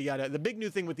 yada, yada, yada. The big new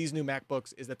thing with these new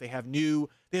MacBooks is that they have a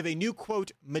new,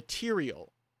 quote,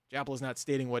 material, which Apple is not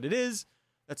stating what it is,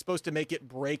 that's supposed to make it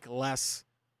break less.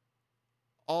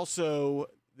 Also,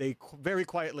 they very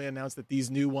quietly announced that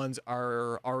these new ones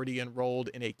are already enrolled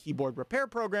in a keyboard repair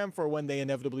program for when they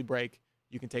inevitably break.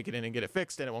 You can take it in and get it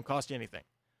fixed, and it won't cost you anything.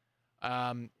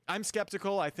 I'm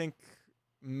skeptical. I think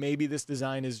maybe this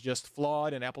design is just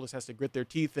flawed and Apple just has to grit their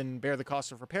teeth and bear the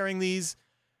cost of repairing these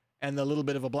and the little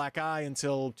bit of a black eye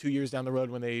until 2 years down the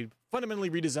road when they fundamentally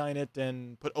redesign it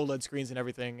and put OLED screens and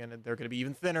everything, and they're going to be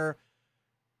even thinner,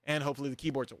 and hopefully the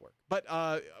keyboards will work. But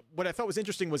what I thought was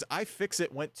interesting was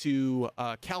iFixit went to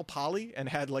Cal Poly and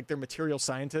had their material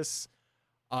scientists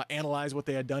analyze what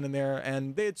they had done in there,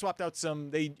 and they had swapped out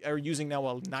they are using now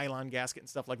a nylon gasket and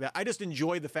stuff like that. I just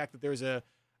enjoy the fact that there's a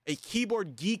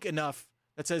keyboard geek enough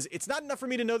that says, it's not enough for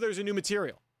me to know there's a new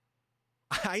material.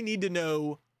 I need to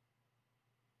know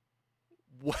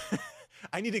what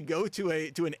I need to go to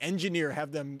an engineer,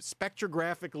 have them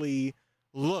spectrographically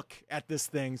look at this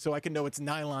thing so I can know it's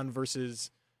nylon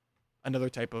versus another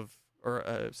type of,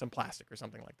 or some plastic or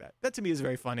something like that. That to me is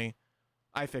very funny.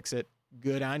 iFixit.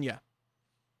 Good on ya.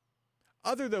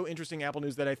 Other, though, interesting Apple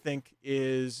news that I think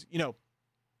is,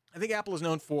 I think Apple is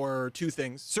known for two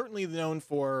things. Certainly known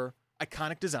for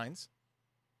iconic designs.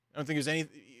 I don't think there's any,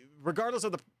 regardless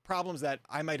of the problems that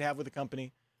I might have with the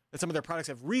company, that some of their products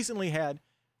have recently had,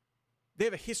 they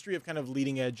have a history of kind of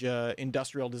leading edge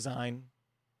industrial design,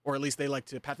 or at least they like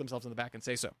to pat themselves on the back and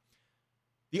say so.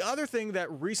 The other thing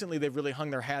that recently they've really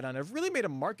hung their hat on, have really made a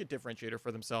market differentiator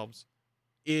for themselves,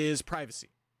 is privacy.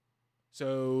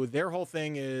 So their whole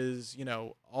thing is,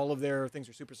 all of their things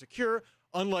are super secure.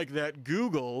 Unlike that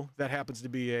Google, that happens to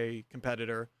be a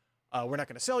competitor, we're not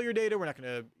going to sell your data. We're not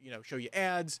going to, show you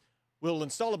ads. We'll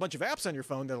install a bunch of apps on your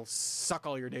phone that'll suck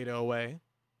all your data away.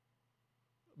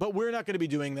 But we're not going to be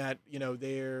doing that.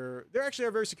 They're actually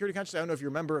are very security conscious. I don't know if you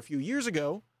remember a few years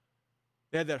ago,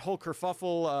 they had that whole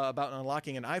kerfuffle about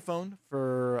unlocking an iPhone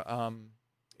for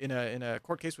in a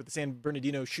court case with the San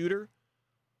Bernardino shooter.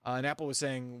 And Apple was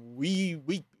saying, we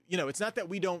it's not that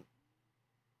we don't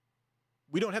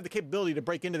have the capability to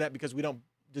break into that because we don't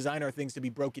design our things to be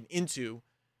broken into.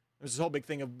 There's this whole big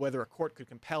thing of whether a court could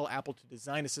compel Apple to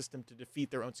design a system to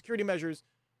defeat their own security measures,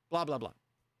 blah, blah, blah.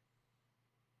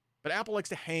 But Apple likes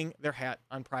to hang their hat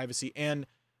on privacy, and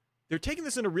they're taking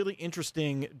this in a really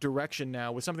interesting direction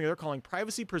now with something they're calling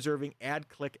privacy-preserving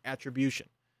ad-click attribution.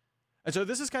 And so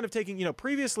this is kind of taking,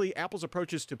 previously Apple's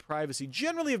approaches to privacy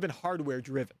generally have been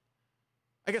hardware-driven.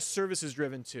 I guess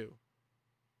services-driven too.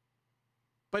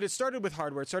 But it started with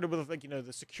hardware. It started with,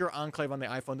 the secure enclave on the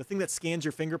iPhone. The thing that scans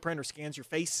your fingerprint or scans your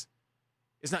face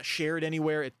is not shared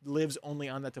anywhere. It lives only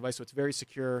on that device, so it's very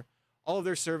secure. All of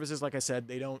their services, like I said,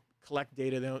 they don't collect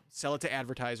data. They don't sell it to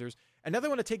advertisers. And now they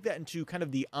want to take that into kind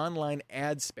of the online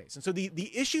ad space. And so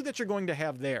the issue that you're going to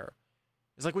have there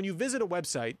is like when you visit a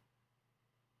website,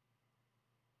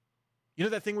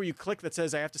 that thing where you click that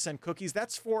says I have to send cookies?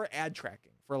 That's for ad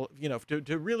tracking, for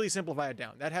to really simplify it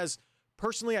down. That has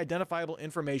personally identifiable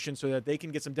information so that they can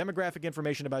get some demographic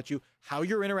information about you, how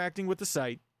you're interacting with the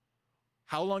site,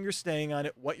 how long you're staying on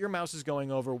it, what your mouse is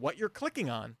going over, what you're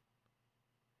clicking on,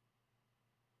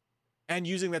 and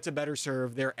using that to better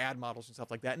serve their ad models and stuff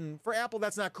like that. And for Apple,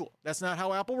 that's not cool. That's not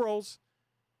how Apple rolls.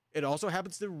 It also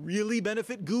happens to really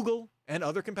benefit Google and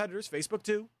other competitors, Facebook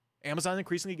too, Amazon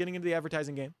increasingly getting into the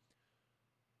advertising game.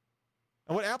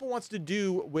 And what Apple wants to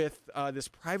do with this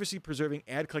privacy-preserving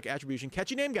ad-click attribution,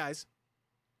 catchy name, guys,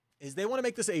 is they want to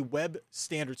make this a web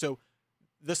standard. So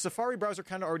the Safari browser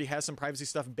kind of already has some privacy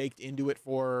stuff baked into it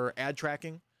for ad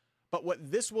tracking. But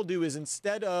what this will do is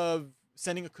instead of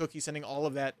sending a cookie, sending all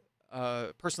of that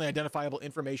personally identifiable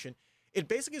information, it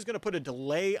basically is going to put a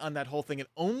delay on that whole thing and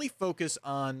only focus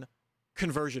on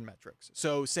conversion metrics.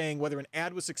 So saying whether an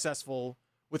ad was successful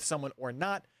with someone or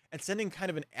not, and sending kind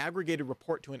of an aggregated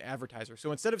report to an advertiser.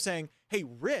 So instead of saying, hey,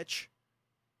 Rich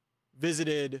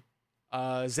visited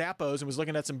Zappos and was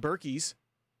looking at some Berkeys,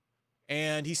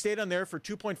 and he stayed on there for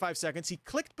 2.5 seconds. He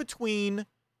clicked between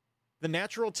the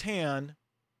natural tan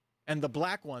and the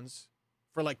black ones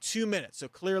for like 2 minutes. So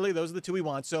clearly those are the two he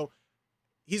wants. So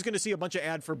he's going to see a bunch of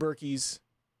ad for Berkeys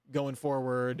going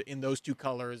forward in those two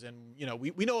colors. And,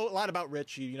 we know a lot about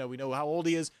Rich. We know how old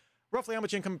he is, roughly how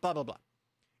much income, blah, blah, blah.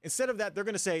 Instead of that, they're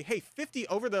going to say, hey, 50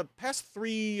 over the past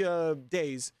 3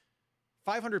 days,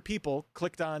 500 people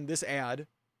clicked on this ad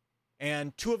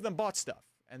and 2 of them bought stuff.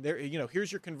 And there,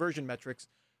 here's your conversion metrics.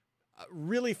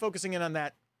 Really focusing in on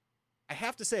that. I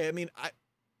have to say,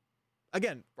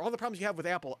 again, for all the problems you have with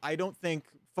Apple, I don't think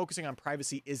focusing on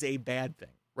privacy is a bad thing,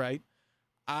 right?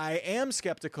 I am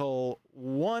skeptical,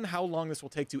 one, how long this will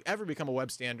take to ever become a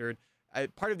web standard.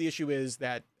 Part of the issue is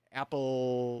that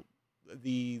Apple,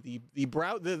 the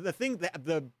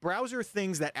browser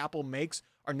things that Apple makes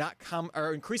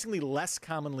are increasingly less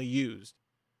commonly used.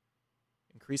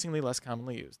 Increasingly less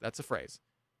commonly used. That's a phrase.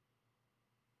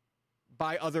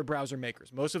 By other browser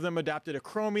makers. Most of them adopted a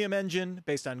Chromium engine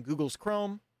based on Google's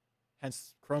Chrome,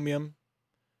 hence Chromium.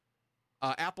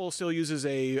 Apple still uses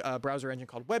a browser engine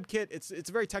called WebKit. It's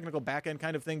a very technical backend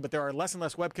kind of thing, but there are less and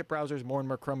less WebKit browsers, more and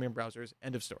more Chromium browsers.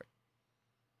 End of story.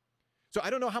 So I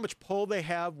don't know how much pull they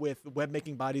have with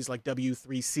web-making bodies like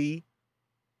W3C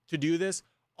to do this.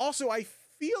 Also, I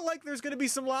feel like there's going to be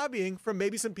some lobbying from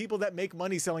maybe some people that make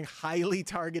money selling highly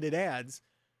targeted ads.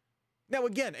 Now,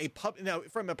 again,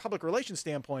 from a public relations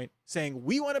standpoint, saying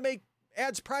we want to make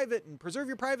ads private and preserve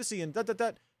your privacy and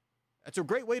that's a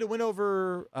great way to win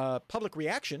over public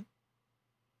reaction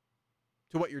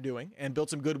to what you're doing and build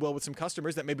some goodwill with some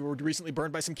customers that maybe were recently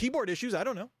burned by some keyboard issues. I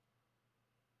don't know.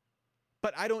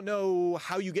 But I don't know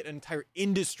how you get an entire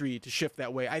industry to shift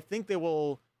that way. I think they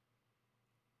will,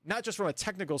 not just from a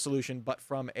technical solution, but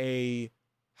from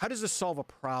how does this solve a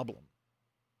problem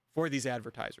for these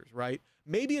advertisers, right?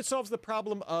 Maybe it solves the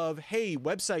problem of, hey,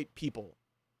 website people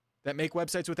that make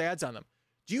websites with ads on them.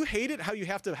 Do you hate it how you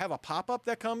have to have a pop-up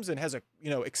that comes and has a,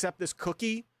 accept this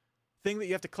cookie thing that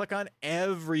you have to click on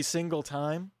every single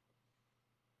time?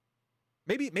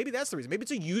 Maybe that's the reason. Maybe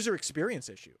it's a user experience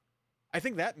issue. I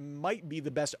think that might be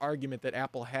the best argument that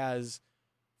Apple has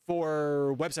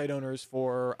for website owners,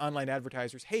 for online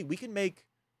advertisers. Hey, we can make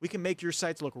your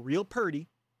sites look real pretty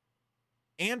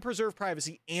and preserve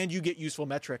privacy, and you get useful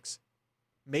metrics.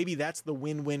 Maybe that's the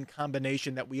win-win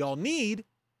combination that we all need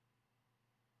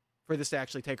for this to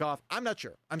actually take off. I'm not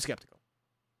sure. I'm skeptical.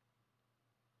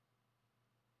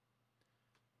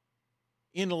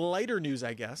 In lighter news,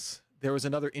 I guess, there was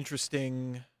another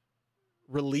interesting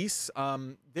release.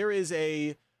 There is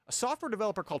a software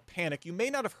developer called Panic. You may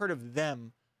not have heard of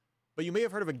them, but you may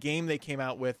have heard of a game they came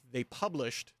out with. They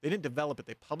didn't develop it,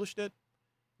 they published it.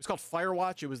 It was called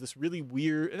Firewatch. It was this really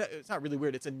weird, it's not really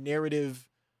weird, it's a narrative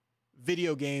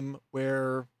video game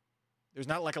where there's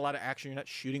not like a lot of action. You're not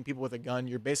shooting people with a gun.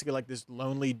 You're basically like this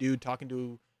lonely dude talking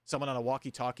to someone on a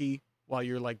walkie-talkie while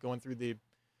you're like going through the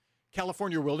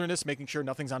California wilderness, making sure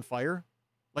nothing's on fire.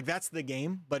 Like, that's the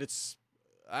game, but it's,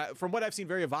 from what I've seen,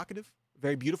 very evocative,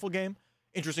 very beautiful game,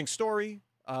 interesting story,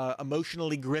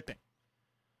 emotionally gripping.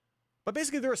 But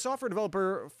basically, they're a software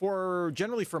developer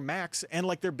generally for Macs, and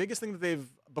like their biggest thing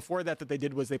that they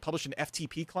did was they published an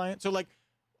FTP client. So like,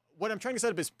 what I'm trying to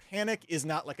set up is Panic is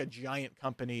not like a giant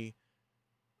company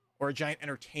or a giant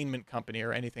entertainment company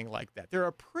or anything like that. They're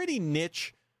a pretty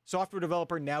niche software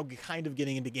developer now kind of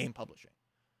getting into game publishing.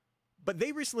 But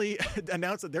they recently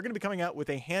announced that they're going to be coming out with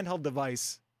a handheld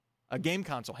device, a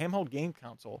handheld game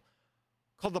console,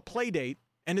 called the Playdate,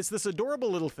 and it's this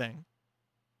adorable little thing.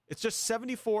 It's just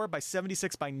 74 by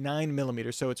 76 by 9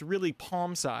 millimeters, so it's really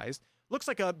palm-sized.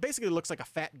 Basically looks like a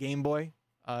fat Game Boy,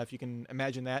 if you can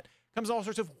imagine that. Comes in all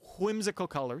sorts of whimsical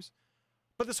colors.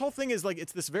 But this whole thing is like,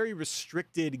 it's this very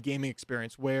restricted gaming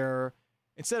experience where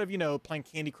instead of, playing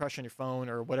Candy Crush on your phone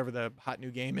or whatever the hot new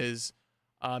game is,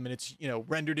 and it's,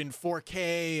 rendered in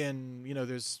 4K and,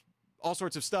 there's all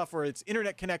sorts of stuff where it's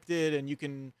internet connected and you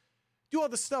can do all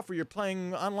this stuff where you're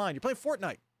playing online. You're playing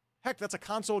Fortnite. Heck, that's a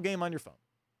console game on your phone.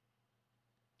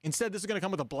 Instead, this is going to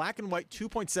come with a black and white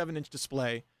 2.7-inch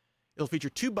display. It'll feature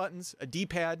 2 buttons, a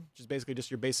D-pad, which is basically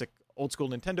just your basic old-school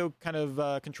Nintendo kind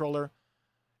of controller,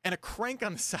 and a crank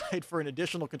on the side for an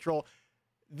additional control.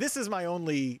 This is my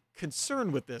only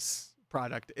concern with this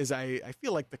product, is I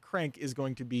feel like the crank is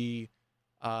going to be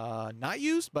not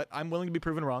used, but I'm willing to be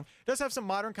proven wrong. It does have some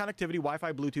modern connectivity,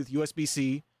 Wi-Fi, Bluetooth,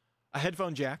 USB-C, a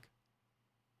headphone jack.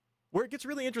 Where it gets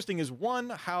really interesting is, one,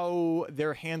 how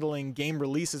they're handling game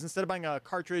releases. Instead of buying a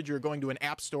cartridge, you're going to an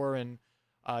app store and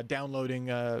downloading,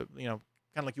 kind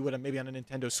of like you would maybe on a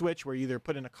Nintendo Switch, where you either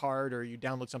put in a card or you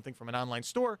download something from an online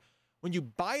store. When you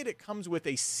buy it, it comes with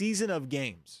a season of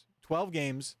games, 12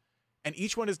 games, and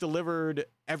each one is delivered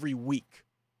every week.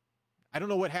 I don't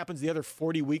know what happens the other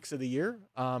 40 weeks of the year.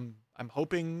 I'm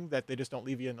hoping that they just don't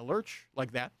leave you in the lurch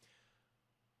like that.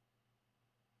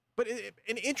 But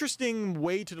an interesting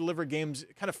way to deliver games,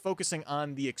 kind of focusing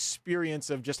on the experience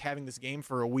of just having this game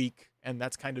for a week, and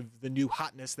that's kind of the new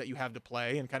hotness that you have to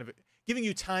play, and kind of giving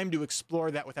you time to explore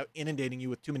that without inundating you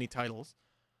with too many titles.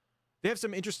 They have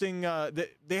some interesting,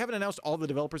 they haven't announced all the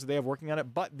developers that they have working on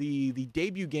it, but the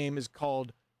debut game is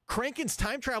called Crankin's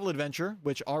Time Travel Adventure,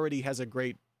 which already has a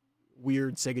great,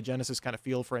 weird Sega Genesis kind of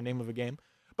feel for a name of a game.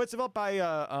 But it's developed by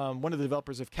one of the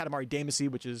developers of Katamari Damacy,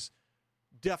 which is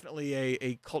definitely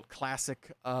a cult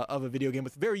classic of a video game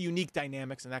with very unique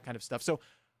dynamics and that kind of stuff. So,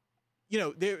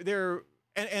 they're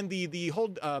the whole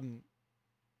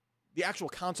the actual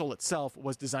console itself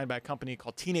was designed by a company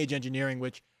called Teenage Engineering,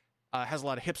 which has a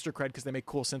lot of hipster cred because they make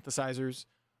cool synthesizers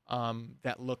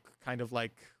that look kind of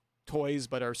like toys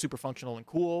but are super functional and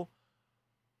cool.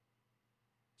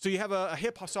 So you have a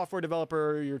hip software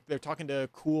developer, they're talking to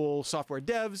cool software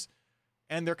devs,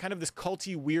 and they're kind of this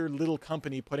culty, weird little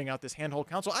company putting out this handheld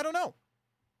console. I don't know.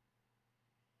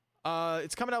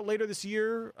 It's coming out later this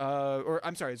year,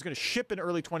 it's going to ship in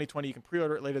early 2020. You can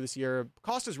pre-order it later this year.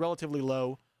 Cost is relatively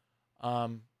low, about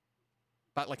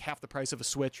like half the price of a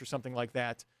Switch or something like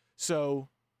that. So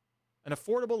an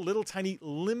affordable, little tiny,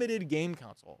 limited game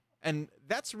console. And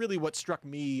that's really what struck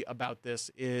me about this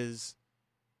is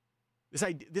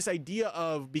this idea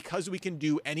of, because we can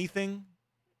do anything,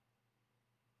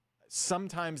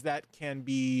 sometimes that can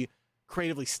be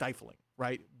creatively stifling,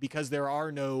 right? Because there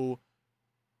are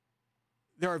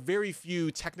very few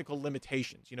technical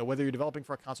limitations. Whether you're developing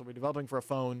for a console, you're developing for a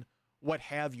phone, what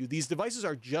have you. These devices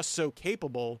are just so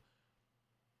capable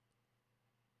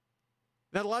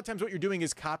that a lot of times what you're doing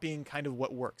is copying kind of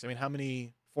what works. I mean, how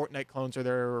many Fortnite clones are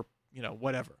there, or,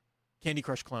 whatever. Candy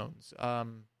Crush clones.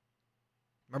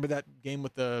 Remember that game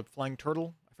with the flying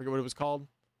turtle? I forget what it was called.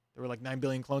 There were like 9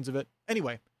 billion clones of it.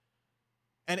 Anyway,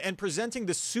 and presenting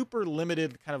the super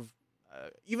limited kind of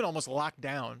even almost locked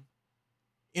down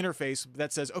interface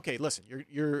that says, okay, listen,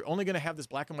 you're only going to have this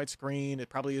black and white screen. It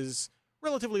probably is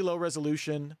relatively low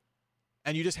resolution,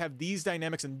 and you just have these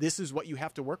dynamics, and this is what you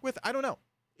have to work with. I don't know.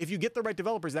 If you get the right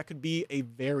developers, that could be a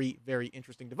very, very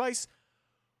interesting device.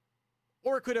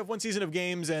 Or it could have one season of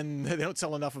games and they don't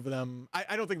sell enough of them.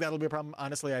 I don't think that'll be a problem.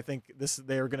 Honestly, I think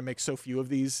they're going to make so few of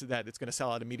these that it's going to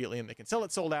sell out immediately, and they can sell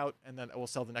it sold out, and then it will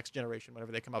sell the next generation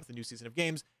whenever they come out with a new season of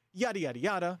games. Yada, yada,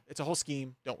 yada. It's a whole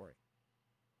scheme. Don't worry.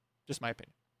 Just my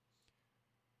opinion.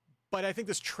 But I think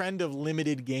this trend of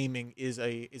limited gaming is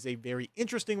a very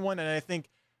interesting one, and I think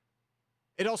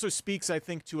it also speaks, I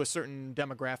think, to a certain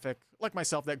demographic like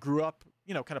myself that grew up,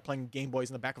 kind of playing Game Boys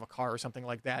in the back of a car or something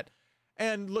like that,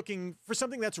 and looking for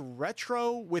something that's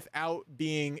retro without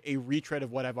being a retread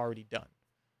of what I've already done.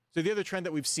 So the other trend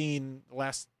that we've seen the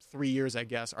last 3 years, I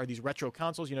guess, are these retro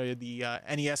consoles. The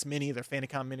NES Mini, their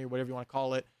Famicom Mini, or whatever you want to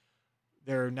call it.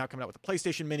 They're now coming out with the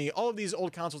PlayStation Mini. All of these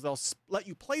old consoles, they'll let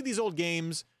you play these old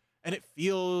games, and it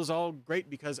feels all great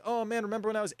because, oh man, remember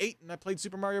when I was 8 and I played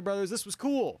Super Mario Brothers? This was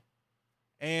cool.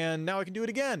 And now I can do it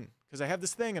again because I have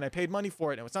this thing and I paid money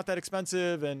for it, and it's not that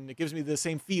expensive, and it gives me the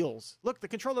same feels. Look, the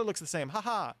controller looks the same.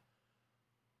 Haha.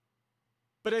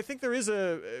 But I think there is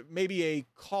maybe a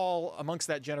call amongst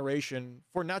that generation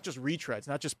for not just retreads,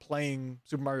 not just playing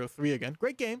Super Mario 3 again.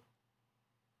 Great game,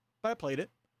 but I played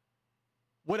it.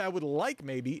 What I would like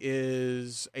maybe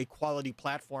is a quality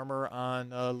platformer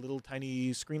on a little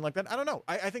tiny screen like that. I don't know.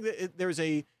 I think that there's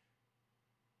a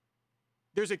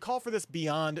call for this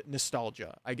beyond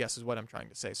nostalgia, I guess is what I'm trying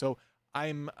to say. So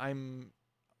I'm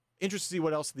interested to see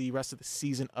what else the rest of the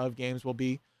season of games will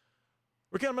be.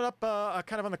 We're coming up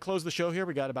kind of on the close of the show here.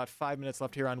 We got about 5 minutes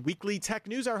left here on Weekly Tech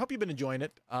News Hour. I hope you've been enjoying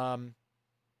it.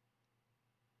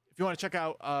 If you want to check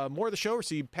out more of the show or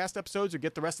see past episodes or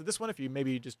get the rest of this one, if you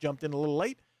maybe just jumped in a little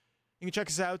late, you can check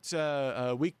us out.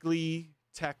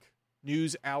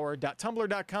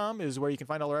 weeklytechnewshour.tumblr.com is where you can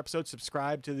find all our episodes.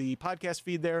 Subscribe to the podcast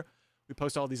feed there. We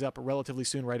post all these up relatively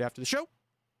soon right after the show.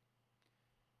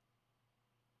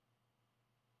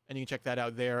 And you can check that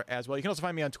out there as well. You can also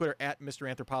find me on Twitter at Mr.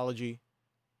 Anthropology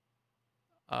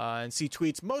and see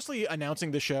tweets mostly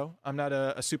announcing the show. I'm not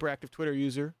a super active Twitter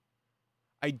user.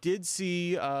 I did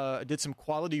see, did some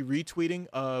quality retweeting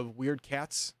of weird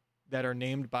cats that are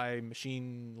named by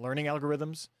machine learning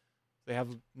algorithms. They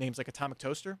have names like Atomic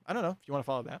Toaster. I don't know if you want to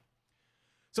follow that.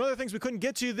 Some other things we couldn't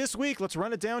get to this week. Let's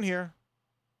run it down here.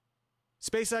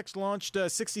 SpaceX launched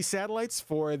 60 satellites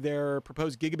for their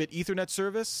proposed gigabit Ethernet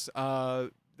service.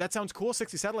 That sounds cool.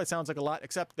 60 satellites sounds like a lot,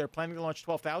 except they're planning to launch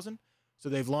 12,000. So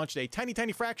they've launched a tiny,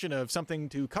 tiny fraction of something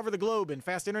to cover the globe in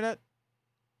fast internet.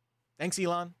 Thanks,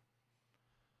 Elon.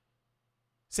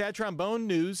 Sad trombone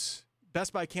news.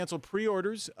 Best Buy canceled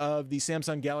pre-orders of the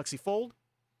Samsung Galaxy Fold.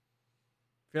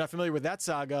 If you're not familiar with that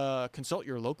saga, consult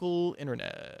your local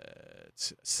internet.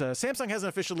 So Samsung hasn't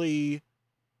officially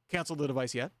canceled the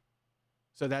device yet.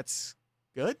 So that's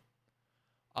good.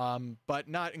 But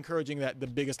not encouraging that the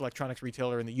biggest electronics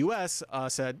retailer in the U.S.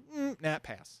 Said, nah,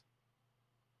 pass.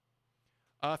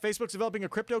 Facebook's developing a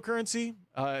cryptocurrency.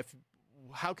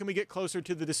 How can we get closer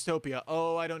to the dystopia?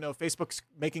 Oh, I don't know. Facebook's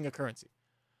making a currency.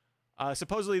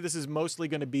 Supposedly, this is mostly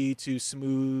going to be to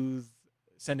smooth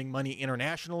sending money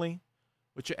internationally,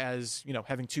 which, as you know,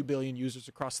 having 2 billion users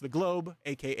across the globe,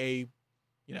 aka,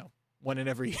 1 in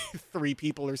every 3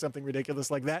 people or something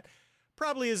ridiculous like that,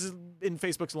 probably is in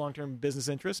Facebook's long-term business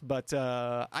interest. But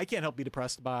I can't help be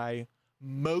depressed by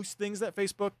most things that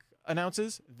Facebook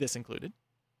announces, this included.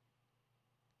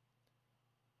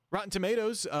 Rotten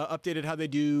Tomatoes updated how they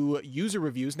do user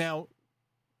reviews. Now,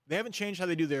 they haven't changed how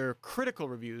they do their critical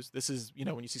reviews. This is,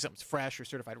 when you see something's fresh or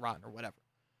certified rotten or whatever.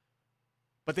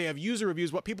 But they have user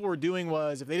reviews. What people were doing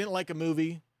was, if they didn't like a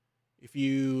movie, if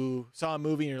you saw a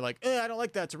movie and you're like, I don't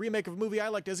like that. It's a remake of a movie I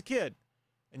liked as a kid.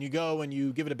 And you go and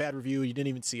you give it a bad review, you didn't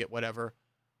even see it, whatever.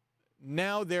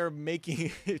 Now they're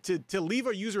making, to leave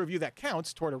a user review that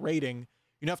counts toward a rating,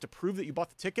 you have to prove that you bought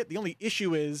the ticket. The only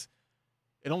issue is,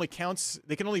 it only counts,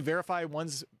 they can only verify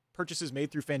one's purchases made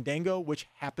through Fandango, which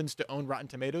happens to own Rotten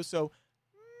Tomatoes, so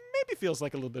maybe feels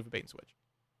like a little bit of a bait and switch.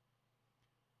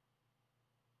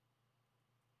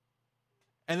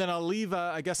 And then I'll leave,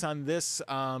 I guess, on this.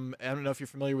 I don't know if you're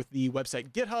familiar with the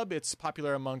website GitHub. It's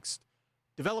popular amongst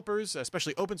developers,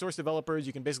 especially open source developers.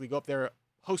 You can basically go up there,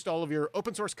 host all of your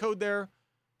open source code there,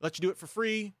 let you do it for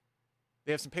free.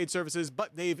 They have some paid services,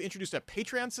 but they've introduced a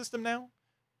Patreon system now.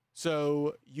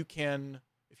 So you can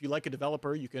If you like a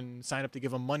developer, you can sign up to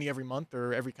give them money every month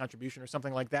or every contribution or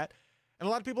something like that. And a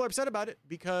lot of people are upset about it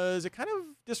because it kind of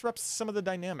disrupts some of the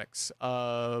dynamics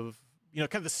of,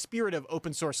 kind of the spirit of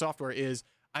open source software is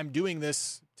I'm doing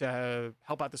this to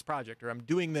help out this project, or I'm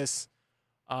doing this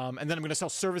and then I'm going to sell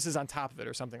services on top of it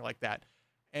or something like that.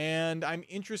 And I'm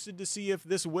interested to see if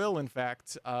this will, in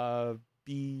fact,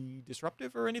 be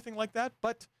disruptive or anything like that.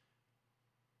 But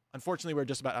unfortunately, we're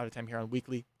just about out of time here on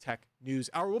Weekly Tech News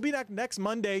Hour. We'll be back next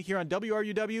Monday here on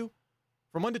WRUW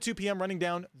from 1 to 2 p.m. running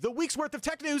down the week's worth of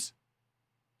tech news.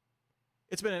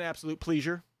 It's been an absolute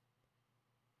pleasure.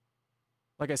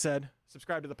 Like I said,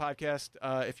 subscribe to the podcast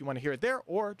if you want to hear it there,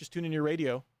 or just tune in your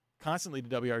radio constantly to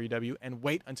WRUW and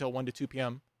wait until 1 to 2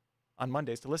 p.m. on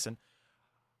Mondays to listen.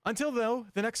 Until, though,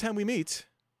 the next time we meet,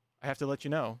 I have to let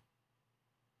you know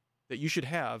that you should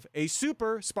have a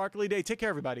super sparkly day. Take care,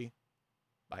 everybody.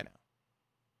 Bye now.